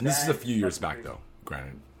 And this is a few years back, though,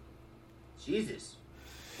 granted. Jesus.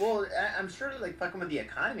 Well, I'm sure, like, fucking with the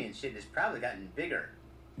economy and shit has probably gotten bigger.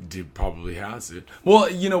 Dude, probably has it. Well,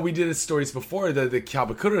 you know, we did stories before, the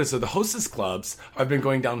Kabakuras, or the hostess clubs, have been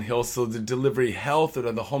going downhill, so the delivery health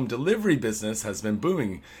or the home delivery business has been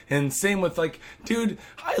booming. And same with, like, dude,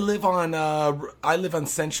 I live on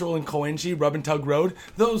Central and Koenji, Rub and Tug Road.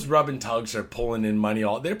 Those Rub and Tugs are pulling in money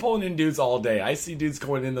they're pulling in dudes all day. I see dudes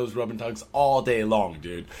going in those Rub and Tugs all day long,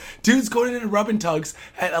 dude. Dudes going in Rub and Tugs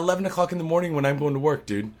at 11 o'clock in the morning when I'm going to work,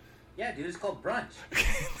 dude. Yeah, dude, it's called brunch.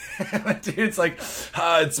 Dude, it's like,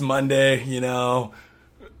 it's Monday, you know.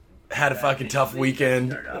 Had a fucking tough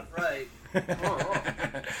weekend. Start off right.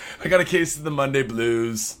 I got a case of the Monday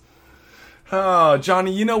blues. Oh,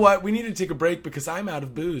 Johnny, you know what? We need to take a break because I'm out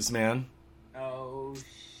of booze, man. Oh,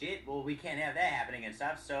 shit. Well, we can't have that happening and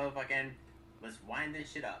stuff, so fucking let's wind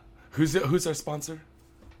this shit up. Who's our sponsor?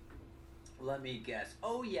 Let me guess.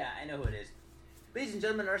 Oh, yeah, I know who it is. Ladies and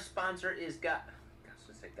gentlemen, our sponsor is Japan.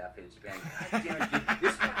 God damn it, dude.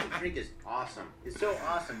 This fucking drink is awesome. It's so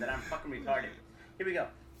awesome that I'm fucking retarded. Here we go.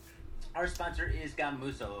 Our sponsor is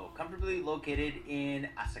Gamuso, comfortably located in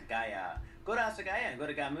Asagaya. Go to Asagaya and go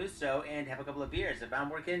to Gamuso and have a couple of beers. If I'm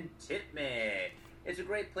working, tip me. It's a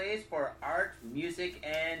great place for art, music,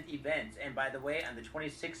 and events. And by the way, on the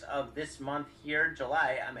 26th of this month here,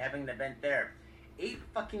 July, I'm having an event there. 8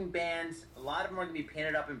 fucking bands. A lot of them are going to be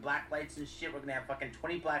painted up in black lights and shit. We're going to have fucking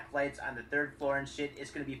 20 black lights on the 3rd floor and shit.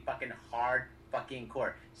 It's going to be fucking hard fucking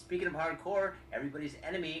core. Speaking of hardcore, everybody's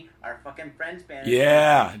enemy, our fucking friends band.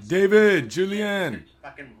 Yeah, David, Julian.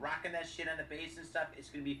 Fucking rocking that shit on the bass and stuff. It's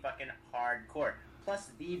going to be fucking hardcore.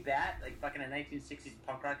 Plus The Bat, like fucking a 1960s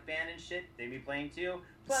punk rock band and shit, they be playing too.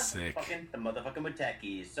 Plus Sick. fucking the motherfucking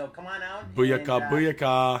Mutekis. So come on out. Booyaka,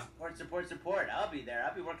 booyaka. Support. I'll be there.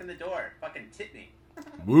 I'll be working the door. Fucking tip me.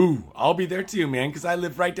 Woo, I'll be there too, man, because I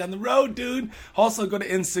live right down the road, dude. Also, go to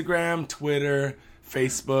Instagram, Twitter,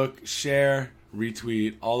 Facebook, share,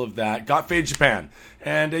 retweet, all of that. Got Fade Japan.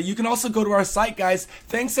 And you can also go to our site, guys.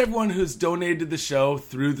 Thanks to everyone who's donated to the show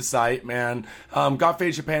through the site, man.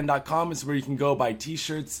 GotFadeJapan.com is where you can go buy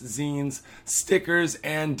t-shirts, zines, stickers,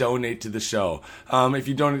 and donate to the show. If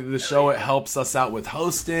you donate to the show, it helps us out with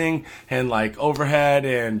hosting and like overhead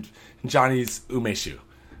and Johnny's umeshu.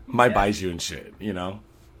 My baiju and shit, you know?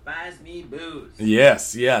 Buys me booze.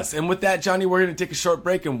 Yes. And with that, Johnny, we're going to take a short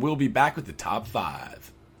break and we'll be back with the top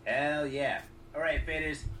 5. Hell yeah. All right,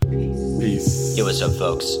 faders. Peace. Yo, what's up,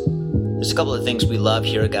 folks? There's a couple of things we love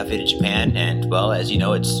here at Got Faded Japan, and, well, as you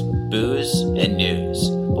know, it's booze and news.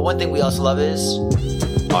 But one thing we also love is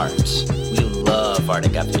art. We love art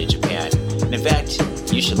at Got Faded Japan. And in fact,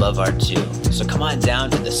 you should love art too. So come on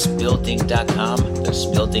down to thespiltink.com,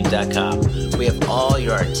 thespiltink.com. We have all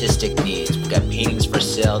your artistic needs. We've got paintings for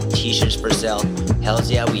sale, t-shirts for sale. Hells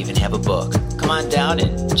yeah, we even have a book. Come on down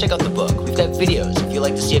and check out the book. We've got videos. If you'd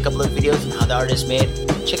like to see a couple of videos on how the art is made,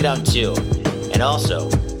 check it out too. And also,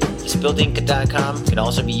 thespiltink.com can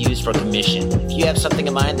also be used for commission. If you have something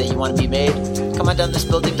in mind that you want to be made, come on down to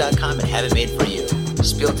thespiltink.com and have it made for you.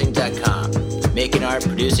 Spiltink.com. Making art,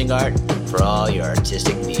 producing art for all your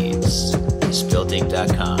artistic needs.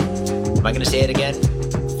 Spiltink.com. Am I going to say it again?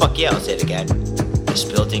 Fuck yeah, I'll say it again.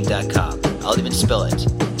 Spiltink.com. I'll even spell it.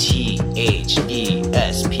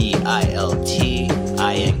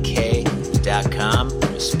 THESPILTINK.com.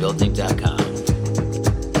 Spiltink.com.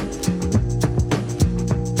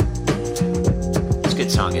 It's a good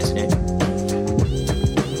song, isn't it?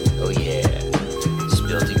 Oh yeah.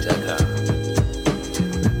 Spiltink.com.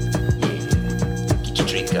 Yeah. Get your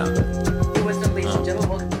drink on. Hey, what's up, ladies and gentlemen?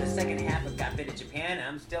 Welcome to the second half of Got Faded Japan.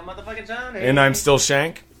 I'm still motherfucking Johnny. And I'm still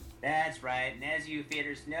Shank. That's right. And as you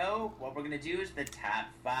faders know, what we're going to do is the top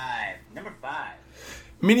 5. Number 5.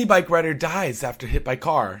 Mini bike rider dies after hit by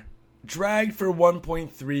car. Dragged for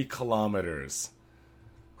 1.3 kilometers.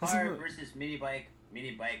 Car versus mini bike.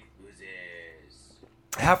 Mini bike loses.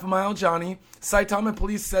 Half a mile, Johnny. Saitama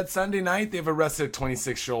police said Sunday night they've arrested a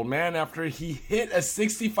 26-year-old man after he hit a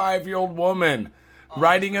 65-year-old woman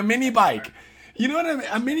riding a mini bike. You know what I mean?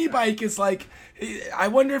 A mini bike is like, I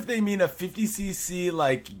wonder if they mean a 50cc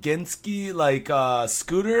like Genski like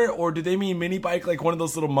scooter, or do they mean mini bike like one of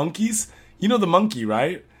those little monkeys? You know the monkey,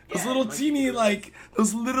 right? Those little teeny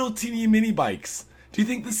mini bikes. Do you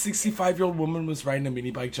think the 65-year-old woman was riding a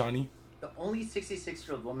mini bike, Johnny? The only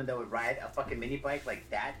 66-year-old woman that would ride a fucking mini bike like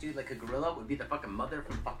that, dude, like a gorilla, would be the fucking mother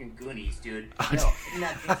from fucking Goonies, dude. No, I do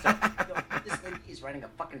not think so. Yo, this lady is riding a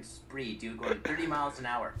fucking spree, dude, going 30 miles an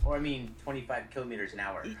hour. Or, 25 kilometers an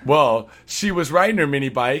hour. Well, she was riding her mini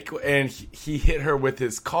bike, and he hit her with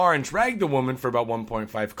his car and dragged the woman for about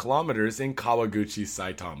 1.5 kilometers in Kawaguchi,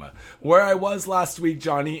 Saitama. Where I was last week,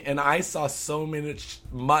 Johnny, and I saw so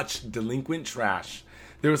much delinquent trash.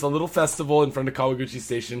 There was a little festival in front of Kawaguchi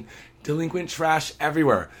Station. Delinquent trash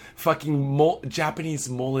everywhere. Fucking Japanese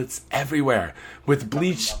mullets everywhere. With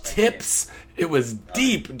bleached tips. It was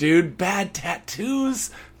deep, dude. Bad tattoos.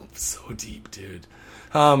 So deep, dude.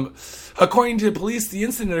 According to police, the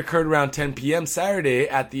incident occurred around 10 p.m. Saturday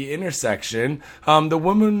at the intersection. The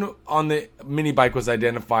woman on the mini bike was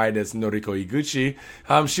identified as Noriko Iguchi.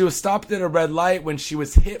 She was stopped at a red light when she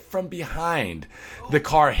was hit from behind. The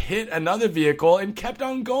car hit another vehicle and kept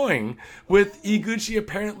on going, with Iguchi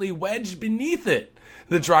apparently wedged beneath it.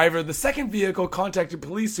 The driver of the second vehicle contacted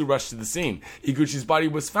police, who rushed to the scene. Iguchi's body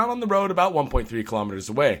was found on the road about 1.3 kilometers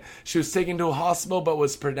away. She was taken to a hospital but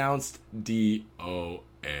was pronounced DOA.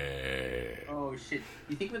 Oh, shit.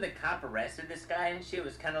 You think when the cop arrested this guy and shit, it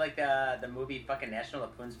was kind of like the movie fucking National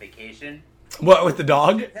Lampoon's Vacation? What, with the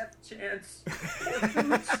dog? Have a chance.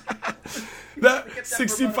 That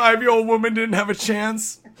 65-year-old woman didn't have a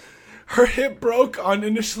chance. Her hip broke on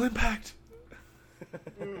initial impact.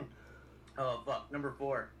 Oh, fuck. Number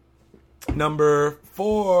 4. Number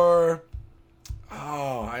 4.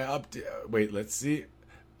 Wait, let's see.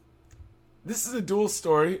 This is a dual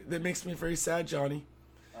story that makes me very sad, Johnny.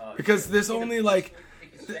 Because there's only like...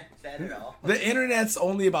 The internet's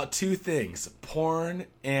only about 2 things. Porn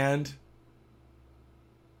and...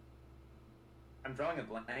 I'm drawing a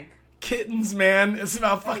blank. Kittens, man. It's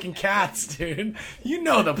about fucking cats, dude. You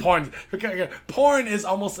know the porn. Porn is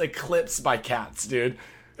almost eclipsed by cats, dude.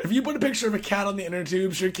 If you put a picture of a cat on the inner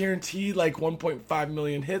tubes, you're guaranteed like 1.5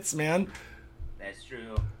 million hits, man. That's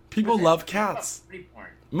true. People love cats.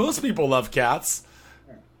 Most people love cats.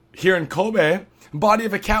 Here in Kobe, body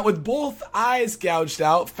of a cat with both eyes gouged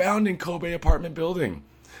out found in Kobe apartment building.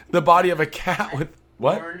 The body of a cat with...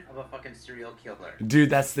 What? Born of a fucking serial killer. Dude,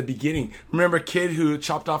 that's the beginning. Remember a kid who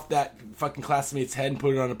chopped off that fucking classmate's head and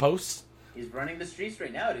put it on a post? He's running the streets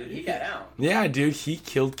right now, dude. He got out. Yeah, dude, he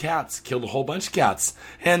killed cats. Killed a whole bunch of cats.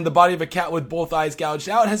 And the body of a cat with both eyes gouged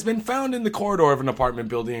out has been found in the corridor of an apartment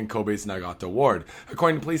building in Kobe's Nagata ward.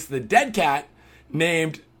 According to police, the dead cat,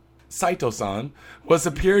 named Saito-san, was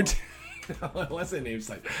appeared... What's the name?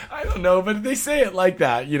 I don't know, but they say it like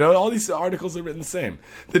that. You know, all these articles are written the same.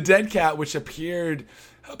 The dead cat, which appeared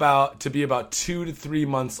to be about 2 to 3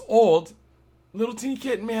 months old, little teeny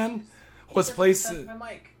kitten, man, was placed...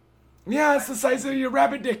 Yeah, it's the size of your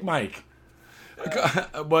rabbit dick, Mike.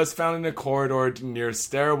 Was found in a corridor near a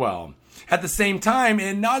stairwell. At the same time,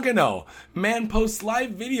 in Nagano, man posts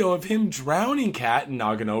live video of him drowning cat in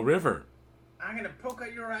Nagano River. I'm gonna poke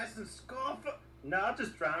out your ass and scoff. No, I'll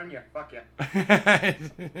just drown you. Fuck you.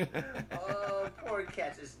 Oh, poor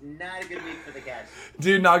cats. It's not a good week for the cats.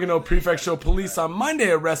 Dude, Nagano Prefectural Police on Monday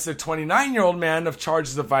arrested a 29-year-old man of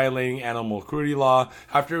charges of violating animal cruelty law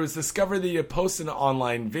after it was discovered that he had posted an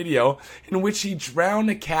online video in which he drowned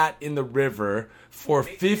a cat in the river for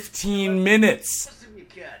 15 minutes.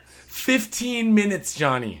 15 minutes,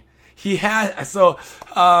 Johnny. He had,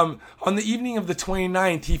 on the evening of the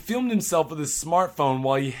 29th, he filmed himself with his smartphone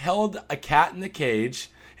while he held a cat in the cage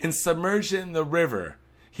and submerged it in the river.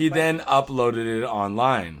 He then uploaded it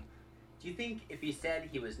online. Do you think if he said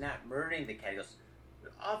he was not murdering the cat, he goes,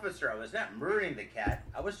 "Officer, I was not murdering the cat.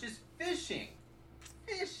 I was just fishing.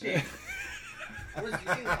 I was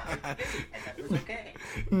using line fishing, and that was okay."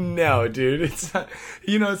 No, dude, it's not,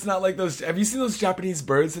 it's not like those. Have you seen those Japanese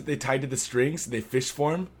birds that they tie to the strings and they fish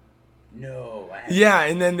for them? No, I haven't. Yeah,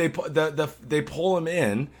 and then they pull him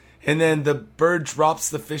in, and then the bird drops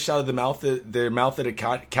the fish out of the mouth that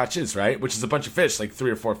it catches, right? Which is a bunch of fish, like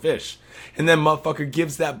 3 or 4 fish. And then motherfucker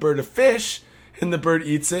gives that bird a fish, and the bird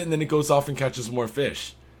eats it, and then it goes off and catches more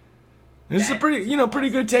fish. And it's a pretty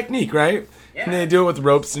good technique, right? Yeah. And they do it with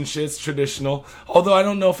ropes and shit. It's traditional. Although I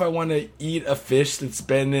don't know if I want to eat a fish that's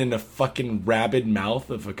been in a fucking rabid mouth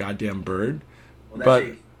of a goddamn bird. Well,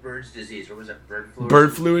 that's bird's disease, or was it bird flu?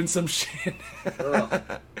 Bird flu and some shit.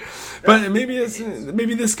 But maybe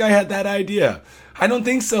this guy had that idea. I don't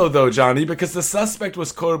think so, though, Johnny, because the suspect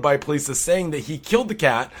was quoted by police as saying that he killed the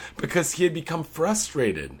cat because he had become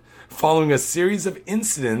frustrated following a series of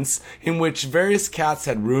incidents in which various cats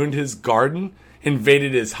had ruined his garden,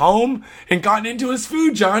 invaded his home, and gotten into his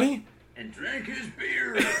food, Johnny. And drank his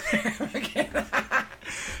beer.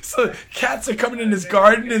 So cats are coming in his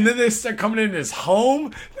garden, and then they start coming in his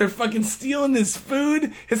home. They're fucking stealing his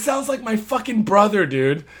food. It sounds like my fucking brother,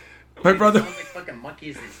 dude. My brother. Sounds like fucking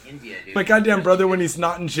monkeys in India, dude. My goddamn brother, when he's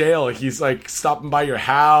not in jail, he's like stopping by your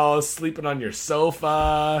house, sleeping on your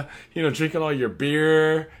sofa, drinking all your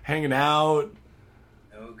beer, hanging out.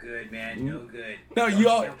 No good, man. No good. No,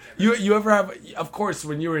 you ever have? Of course,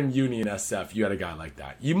 when you were in uni and SF, you had a guy like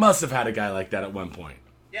that. You must have had a guy like that at one point.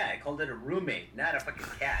 Yeah, I called it a roommate, not a fucking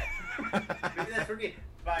cat. Maybe that's what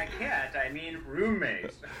by cat, I mean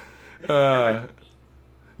roommate.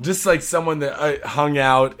 Just like someone that hung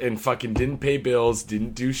out and fucking didn't pay bills,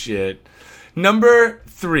 didn't do shit. Number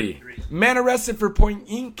 3. Man arrested for pouring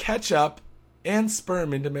ink, ketchup, and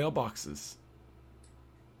sperm into mailboxes.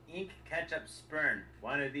 Ink, ketchup, sperm.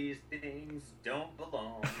 One of these things don't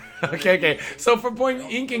belong. Okay. So for pouring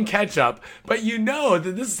ink and ketchup, but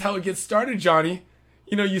that this is how it gets started, Johnny.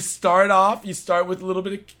 You start with a little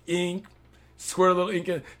bit of ink, squirt a little ink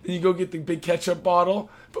in, then you go get the big ketchup bottle.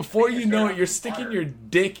 Before you know it, you're sticking your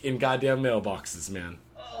dick in goddamn mailboxes, man.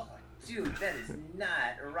 Oh, dude, that is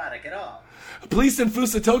not erotic at all. Police in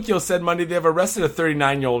Fusa, Tokyo said Monday they have arrested a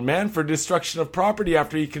 39-year-old man for destruction of property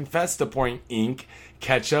after he confessed to pouring ink,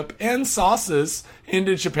 ketchup, and sauces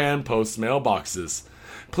into Japan Post mailboxes.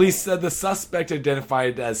 Police said the suspect,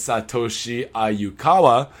 identified as Satoshi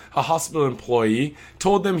Ayukawa, a hospital employee,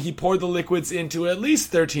 told them he poured the liquids into at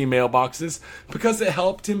least 13 mailboxes because it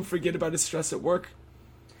helped him forget about his stress at work.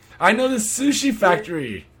 I know the sushi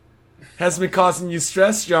factory. has been causing you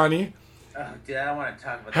stress, Johnny. Oh, dude, I don't want to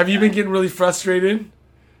talk about that. Have you been getting really frustrated?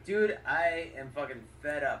 Dude, I am fucking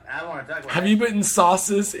fed up. I don't want to talk about Have that. you been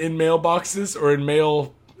sauces in mailboxes or in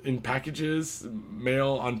mail in packages,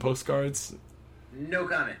 mail on postcards? No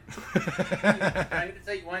comment. I'm gonna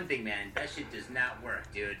tell you one thing, man. That shit does not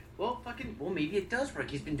work, dude. Well, maybe it does work.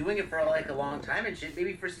 He's been doing it for like a long time and shit.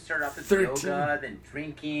 Maybe first he started off with 13. yoga, then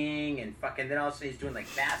drinking, and fucking then all of a sudden he's doing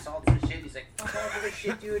like bath salts and shit. He's like, fuck all of this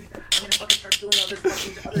shit, dude. I'm gonna fucking start doing all this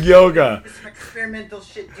fucking other Yoga. This is experimental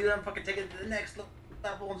shit, dude. I'm fucking taking it to the next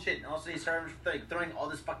level and shit. And also he started like throwing all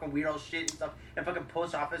this fucking weirdo shit and stuff and fucking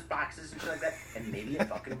post office boxes and shit like that. And maybe it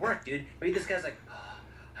fucking worked, dude. Maybe this guy's like,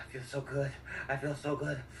 I feel so good. I feel so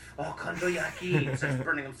good. Oh, kondoyaki. He starts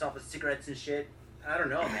burning himself with cigarettes and shit. I don't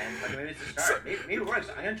know, man. Like, maybe it's a start. Maybe it works.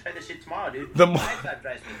 I'm gonna try this shit tomorrow, dude.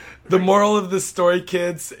 The moral of the story,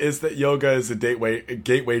 kids, is that yoga is a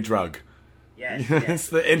gateway drug. Yes, It's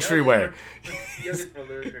the entryway. Yoga's for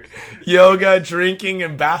losers. Yoga, drinking,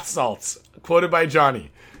 and bath salts. Quoted by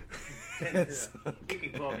Johnny. You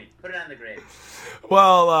can quote me. Put it on the grave.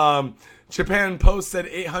 Well, Japan Post said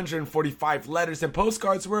 845 letters and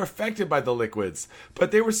postcards were affected by the liquids,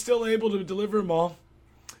 but they were still able to deliver them all.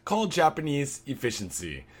 Called Japanese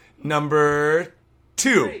efficiency. Number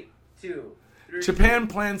 2. 3, 2, 3. Japan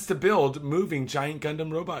plans to build moving giant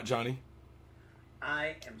Gundam robot, Johnny.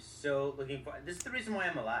 I am so looking for. This is the reason why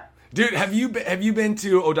I'm alive. Dude, have you been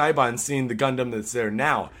to Odaiba and seen the Gundam that's there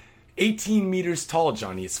now? 18 meters tall,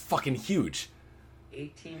 Johnny. It's fucking huge.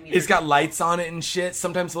 18 meters. It's got lights on it and shit.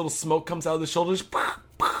 Sometimes a little smoke comes out of the shoulders. Dude,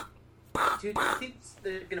 do you think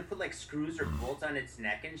they're gonna put like screws or bolts on its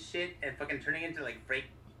neck and shit, and fucking turning it into like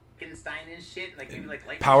Frankenstein and shit, like maybe like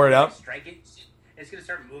lightning Power it up. strike it. Shit. It's gonna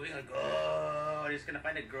start moving like oh, and it's gonna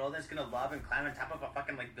find a girl that's gonna love and climb on top of a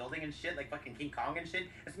fucking like building and shit, like fucking King Kong and shit.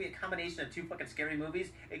 It's gonna be a combination of 2 fucking scary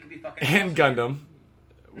movies. It could be fucking And Gundam.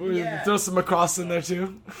 Yeah. Throw some Macross in there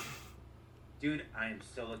too. Dude, I am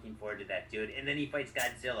so looking forward to that, dude. And then he fights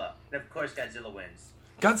Godzilla, and of course Godzilla wins.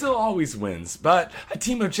 Godzilla always wins, but a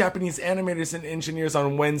team of Japanese animators and engineers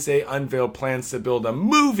on Wednesday unveiled plans to build a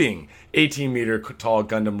moving 18-meter tall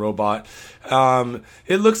Gundam robot.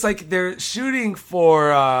 It looks like they're shooting for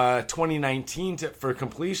 2019 for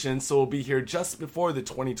completion, so we'll be here just before the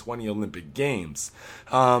 2020 Olympic Games.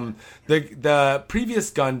 The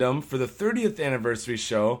previous Gundam for the 30th anniversary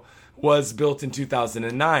show was built in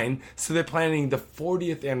 2009, so they're planning the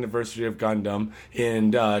 40th anniversary of Gundam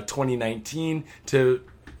in 2019 to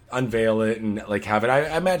unveil it and like have it.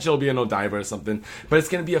 I imagine it'll be an Odaiba or something, but it's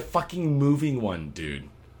gonna be a fucking moving one, dude.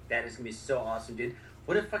 That is gonna be so awesome, dude.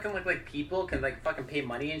 What if fucking like people can like fucking pay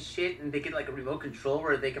money and shit, and they get like a remote control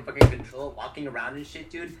where they can fucking control it walking around and shit,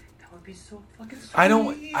 dude? That would be so fucking sweet. I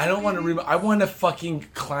don't want to I want to fucking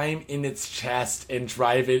climb in its chest and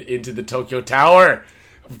drive it into the Tokyo Tower.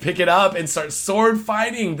 Pick it up and start sword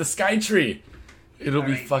fighting the Sky Tree. It'll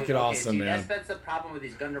be fucking awesome, dude, man. That's the problem with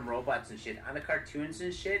these Gundam robots and shit. On the cartoons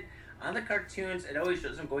and shit, it always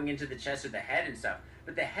shows them going into the chest or the head and stuff.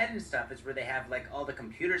 But the head and stuff is where they have like all the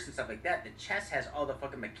computers and stuff like that. The chest has all the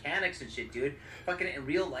fucking mechanics and shit, dude. Fucking in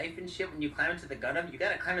real life and shit, when you climb into the Gundam, you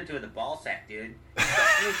gotta climb into the ball sack, dude.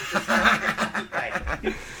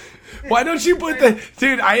 Why don't you put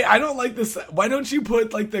I don't like this. Why don't you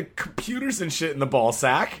put like the computers and shit in the ball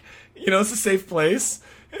sack? You know, it's a safe place.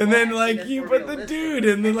 And then like you put the dude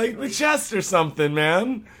in the like the chest or something,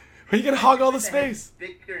 man. Or you can hog all the space.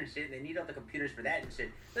 Bigger and shit. They need all the computers for that and shit.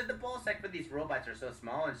 The ball sack for these robots are so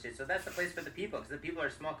small and shit. So that's the place for the people, because the people are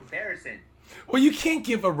small comparison. Well, you can't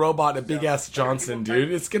give a robot a big ass Johnson, dude.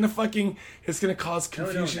 It's gonna cause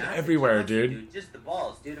confusion everywhere, dude. Just the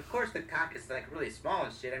balls, dude. Of course the cock is like really small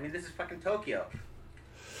and shit. I mean, this is fucking Tokyo.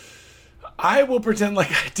 I will pretend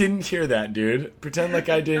like I didn't hear that, dude. Pretend like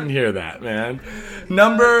I didn't hear that, man.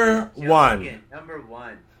 Number 1. Number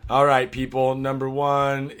 1. All right, people. Number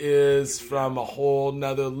 1 is from a whole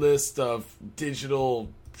nother list of digital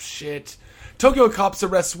shit. Tokyo cops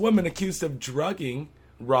arrest woman accused of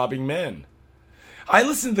robbing men. I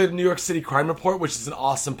listen to the New York City Crime Report, which is an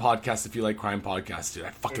awesome podcast if you like crime podcasts, dude.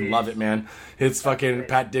 I fucking love it, man. It's fucking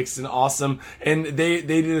Pat Dixon, awesome. And they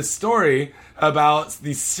did a story about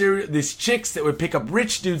these chicks that would pick up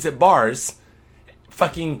rich dudes at bars,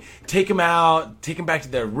 fucking take them out, take them back to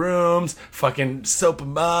their rooms, fucking soap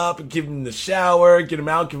them up, give them the shower, get them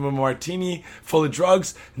out, give them a martini full of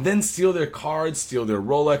drugs, and then steal their cards, steal their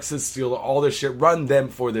Rolexes, steal all their shit, run them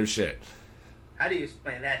for their shit. How do you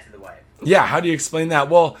explain that to the wife? Yeah, how do you explain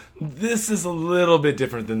that? Well, this is a little bit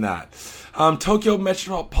different than that. Tokyo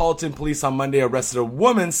Metropolitan Police on Monday arrested a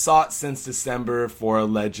woman sought since December for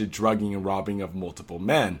alleged drugging and robbing of multiple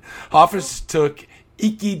men. Officers took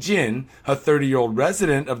Iki Jin, a 30-year-old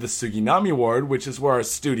resident of the Suginami ward, which is where our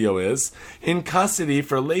studio is, in custody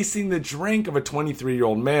for lacing the drink of a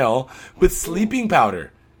 23-year-old male with sleeping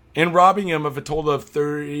powder and robbing him of a total of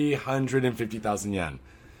 350,000 yen.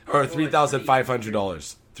 Or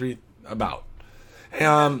 $3,500. About.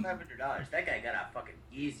 $500. That guy got out fucking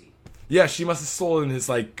easy. Yeah, she must have stolen his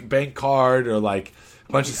like bank card or like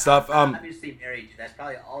a bunch of stuff. Obviously married. That's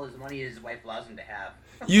probably all his money his wife allows him to have.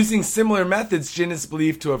 Using similar methods, Jin is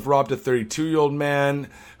believed to have robbed a 32-year-old man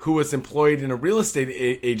who was employed in a real estate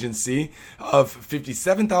agency of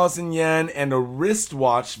 57,000 yen and a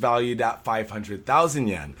wristwatch valued at 500,000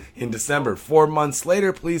 yen. In December, 4 months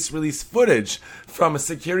later, police released footage from a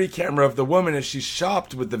security camera of the woman as she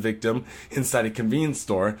shopped with the victim inside a convenience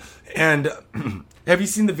store. And have you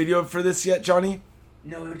seen the video for this yet, Johnny?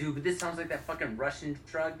 No, dude, but this sounds like that fucking Russian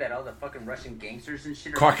drug that all the fucking Russian gangsters and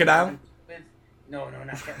shit are Crocodile? No,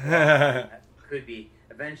 not that. Could be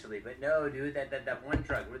eventually, but no, dude. That one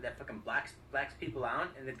drug where that fucking blacks people out,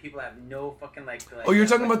 and then people have no fucking like. Oh, you're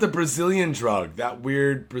talking about the Brazilian drug, that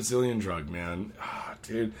weird Brazilian drug, man. Oh,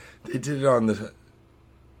 dude, they did it on the.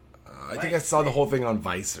 I think I saw the whole thing on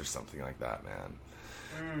Vice or something like that,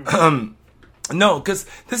 man. No, because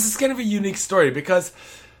this is kind of a unique story because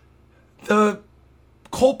the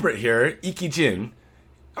culprit here, Iki Jin,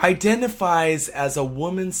 identifies as a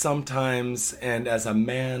woman sometimes and as a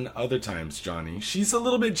man other times, Johnny. She's a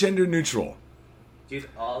little bit gender neutral. Dude,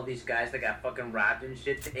 all these guys that got fucking robbed and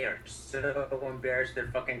shit, they are so embarrassed their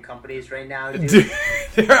fucking companies right now, dude.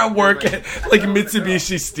 They're at work at like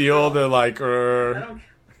Mitsubishi Steel. They're like, oh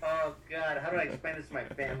god, how do I explain this to my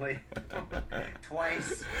family?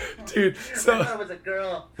 Twice. Dude, so I thought it was a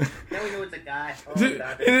girl. Now we know it's a guy. Oh, dude,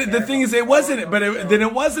 god, and the thing is, it wasn't, then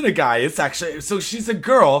it wasn't a guy. It's actually, so she's a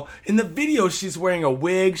girl. In the video, she's wearing a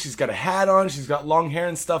wig, she's got a hat on, she's got long hair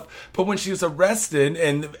and stuff. But when she was arrested,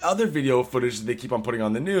 and the other video footage that they keep on putting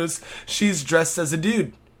on the news, she's dressed as a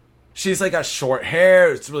dude. She's like got short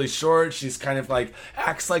hair, it's really short. She's kind of like,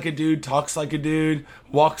 acts like a dude, talks like a dude,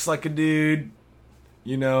 walks like a dude,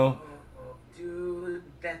 you know. Dude,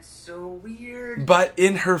 that's so weird. But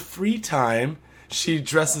in her free time, she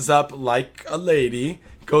dresses up like a lady,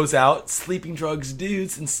 goes out, sleeping drugs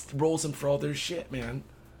dudes, and rolls them for all their shit, man.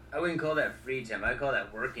 I wouldn't call that free time. I'd call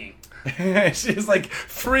that working. She's like,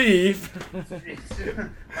 free. But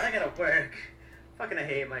I gotta work. Fucking I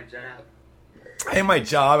hate my job. I hate my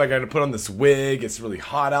job. I gotta put on this wig. It's really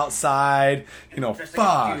hot outside. You know, Dressed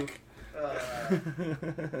like fuck.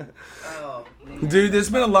 Oh, Dude, there's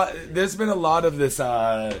been a lot of this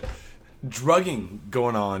drugging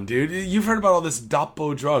going on, dude. You've heard about all this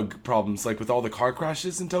Doppo drug problems, like with all the car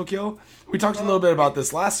crashes in Tokyo. We talked a little bit about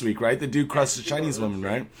this last week, right? The dude crushed a Chinese woman,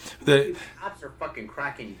 right? The cops are fucking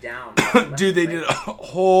cracking down. dude, they did a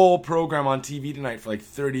whole program on TV tonight for like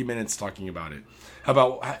 30 minutes talking about it.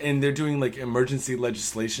 And they're doing like emergency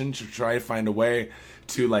legislation to try to find a way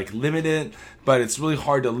to like limit it, but it's really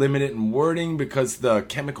hard to limit it in wording because the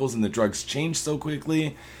chemicals and the drugs change so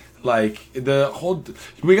quickly. Like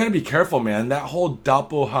we gotta be careful, man. That whole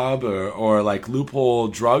Doppo hub or like loophole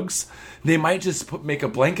drugs, they might just make a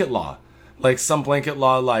blanket law, like some blanket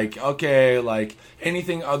law, like okay, like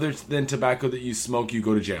anything other than tobacco that you smoke, you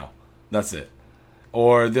go to jail. That's it.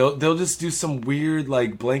 Or they'll just do some weird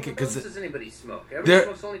like blanket because does anybody smoke? Everybody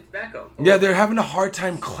smokes only tobacco. Yeah, they're having a hard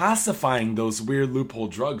time classifying those weird loophole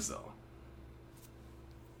drugs though.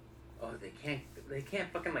 Oh, they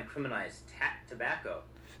can't fucking like criminalize tobacco.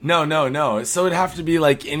 No. So it'd have to be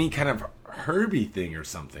like any kind of herby thing or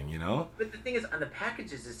something, you know? But the thing is, on the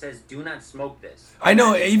packages it says, do not smoke this. I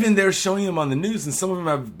know, even they're showing them on the news, and some of them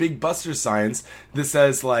have big buster signs that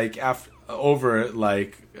says, like, over it,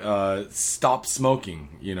 like, stop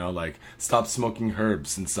smoking, you know, like, stop smoking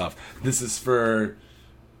herbs and stuff. This is for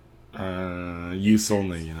use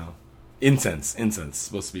only, you know? Incense,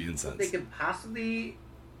 supposed to be incense. They could possibly...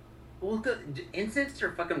 Well, incense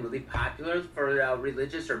are fucking really popular for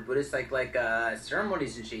religious or Buddhist like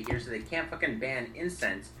ceremonies and shit here, so they can't fucking ban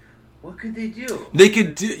incense. What could they do? They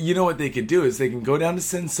could do. You know what they could do is they can go down to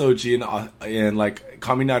Sensoji and like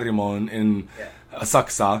Kaminarimon in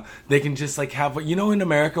Asakusa. They can just like have, you know, in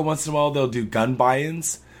America once in a while they'll do gun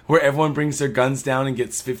buy-ins where everyone brings their guns down and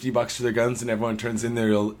gets $50 for their guns, and everyone turns in their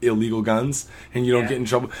illegal guns, and you don't get in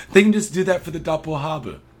trouble. They can just do that for the Doppo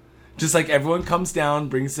Habu. Just like everyone comes down,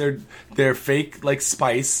 brings their fake like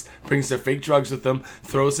spice, brings their fake drugs with them,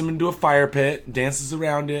 throws them into a fire pit, dances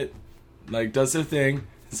around it, like does their thing.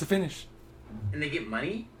 It's a finish. And they get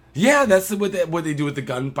money? Yeah, that's what they do with the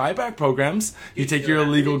gun buyback programs. You take your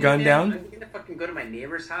illegal gun down. I'm gonna fucking go to my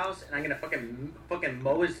neighbor's house and I'm gonna fucking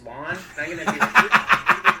mow his lawn. And I'm gonna be like,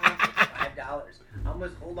 $5 I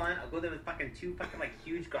almost, hold on, I'll go there with fucking 2 fucking like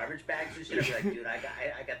huge garbage bags and shit. I'll be like, dude, I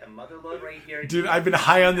got the mother load right here. Dude, I've been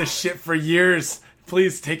high on this shit for years.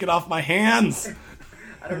 Please take it off my hands.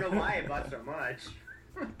 I don't know why I bought so much.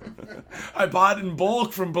 I bought in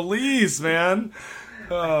bulk from Belize, man.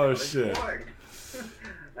 Oh, shit.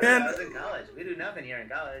 And I was in college. We do nothing here in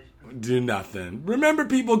college. Do nothing. Remember,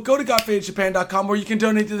 people, go to GotFadedJapan.com where you can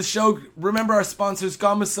donate to the show. Remember our sponsors,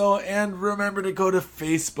 Gamaso, and remember to go to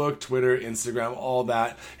Facebook, Twitter, Instagram, all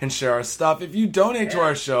that, and share our stuff. If you donate to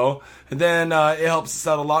our show, then it helps us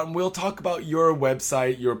out a lot, and we'll talk about your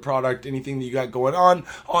website, your product, anything that you got going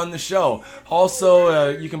on the show. Also,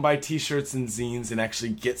 you can buy t-shirts and zines and actually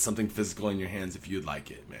get something physical in your hands if you'd like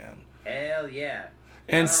it, man. Hell yeah.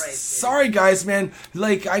 And sorry, guys, man.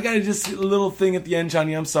 Like, I got just a little thing at the end,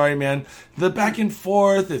 Johnny. I'm sorry, man. The back and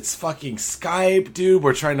forth, it's fucking Skype, dude.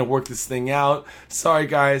 We're trying to work this thing out. Sorry,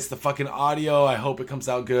 guys. The fucking audio, I hope it comes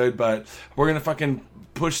out good. But we're going to fucking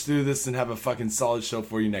push through this and have a fucking solid show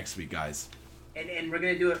for you next week, guys. And we're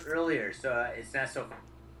going to do it earlier, so it's not so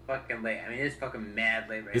fucking late. I mean, it's fucking mad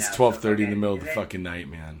late right now. It's 12:30 in the middle of the fucking night,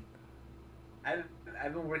 man.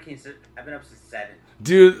 I've been working, I've been up since 7.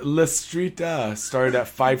 Dude, La Strita started at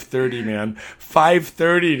 5:30, man.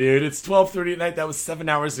 5:30, dude. It's 12:30 at night. That was 7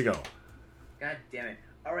 hours ago. God damn it.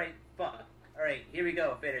 Alright, fuck. Alright, here we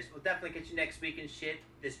go, faders. We'll definitely get you next week and shit.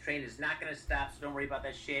 This train is not gonna stop, so don't worry about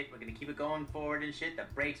that shit. We're gonna keep it going forward and shit. The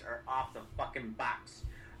brakes are off the fucking box.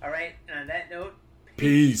 Alright, and on that note,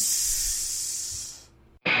 peace.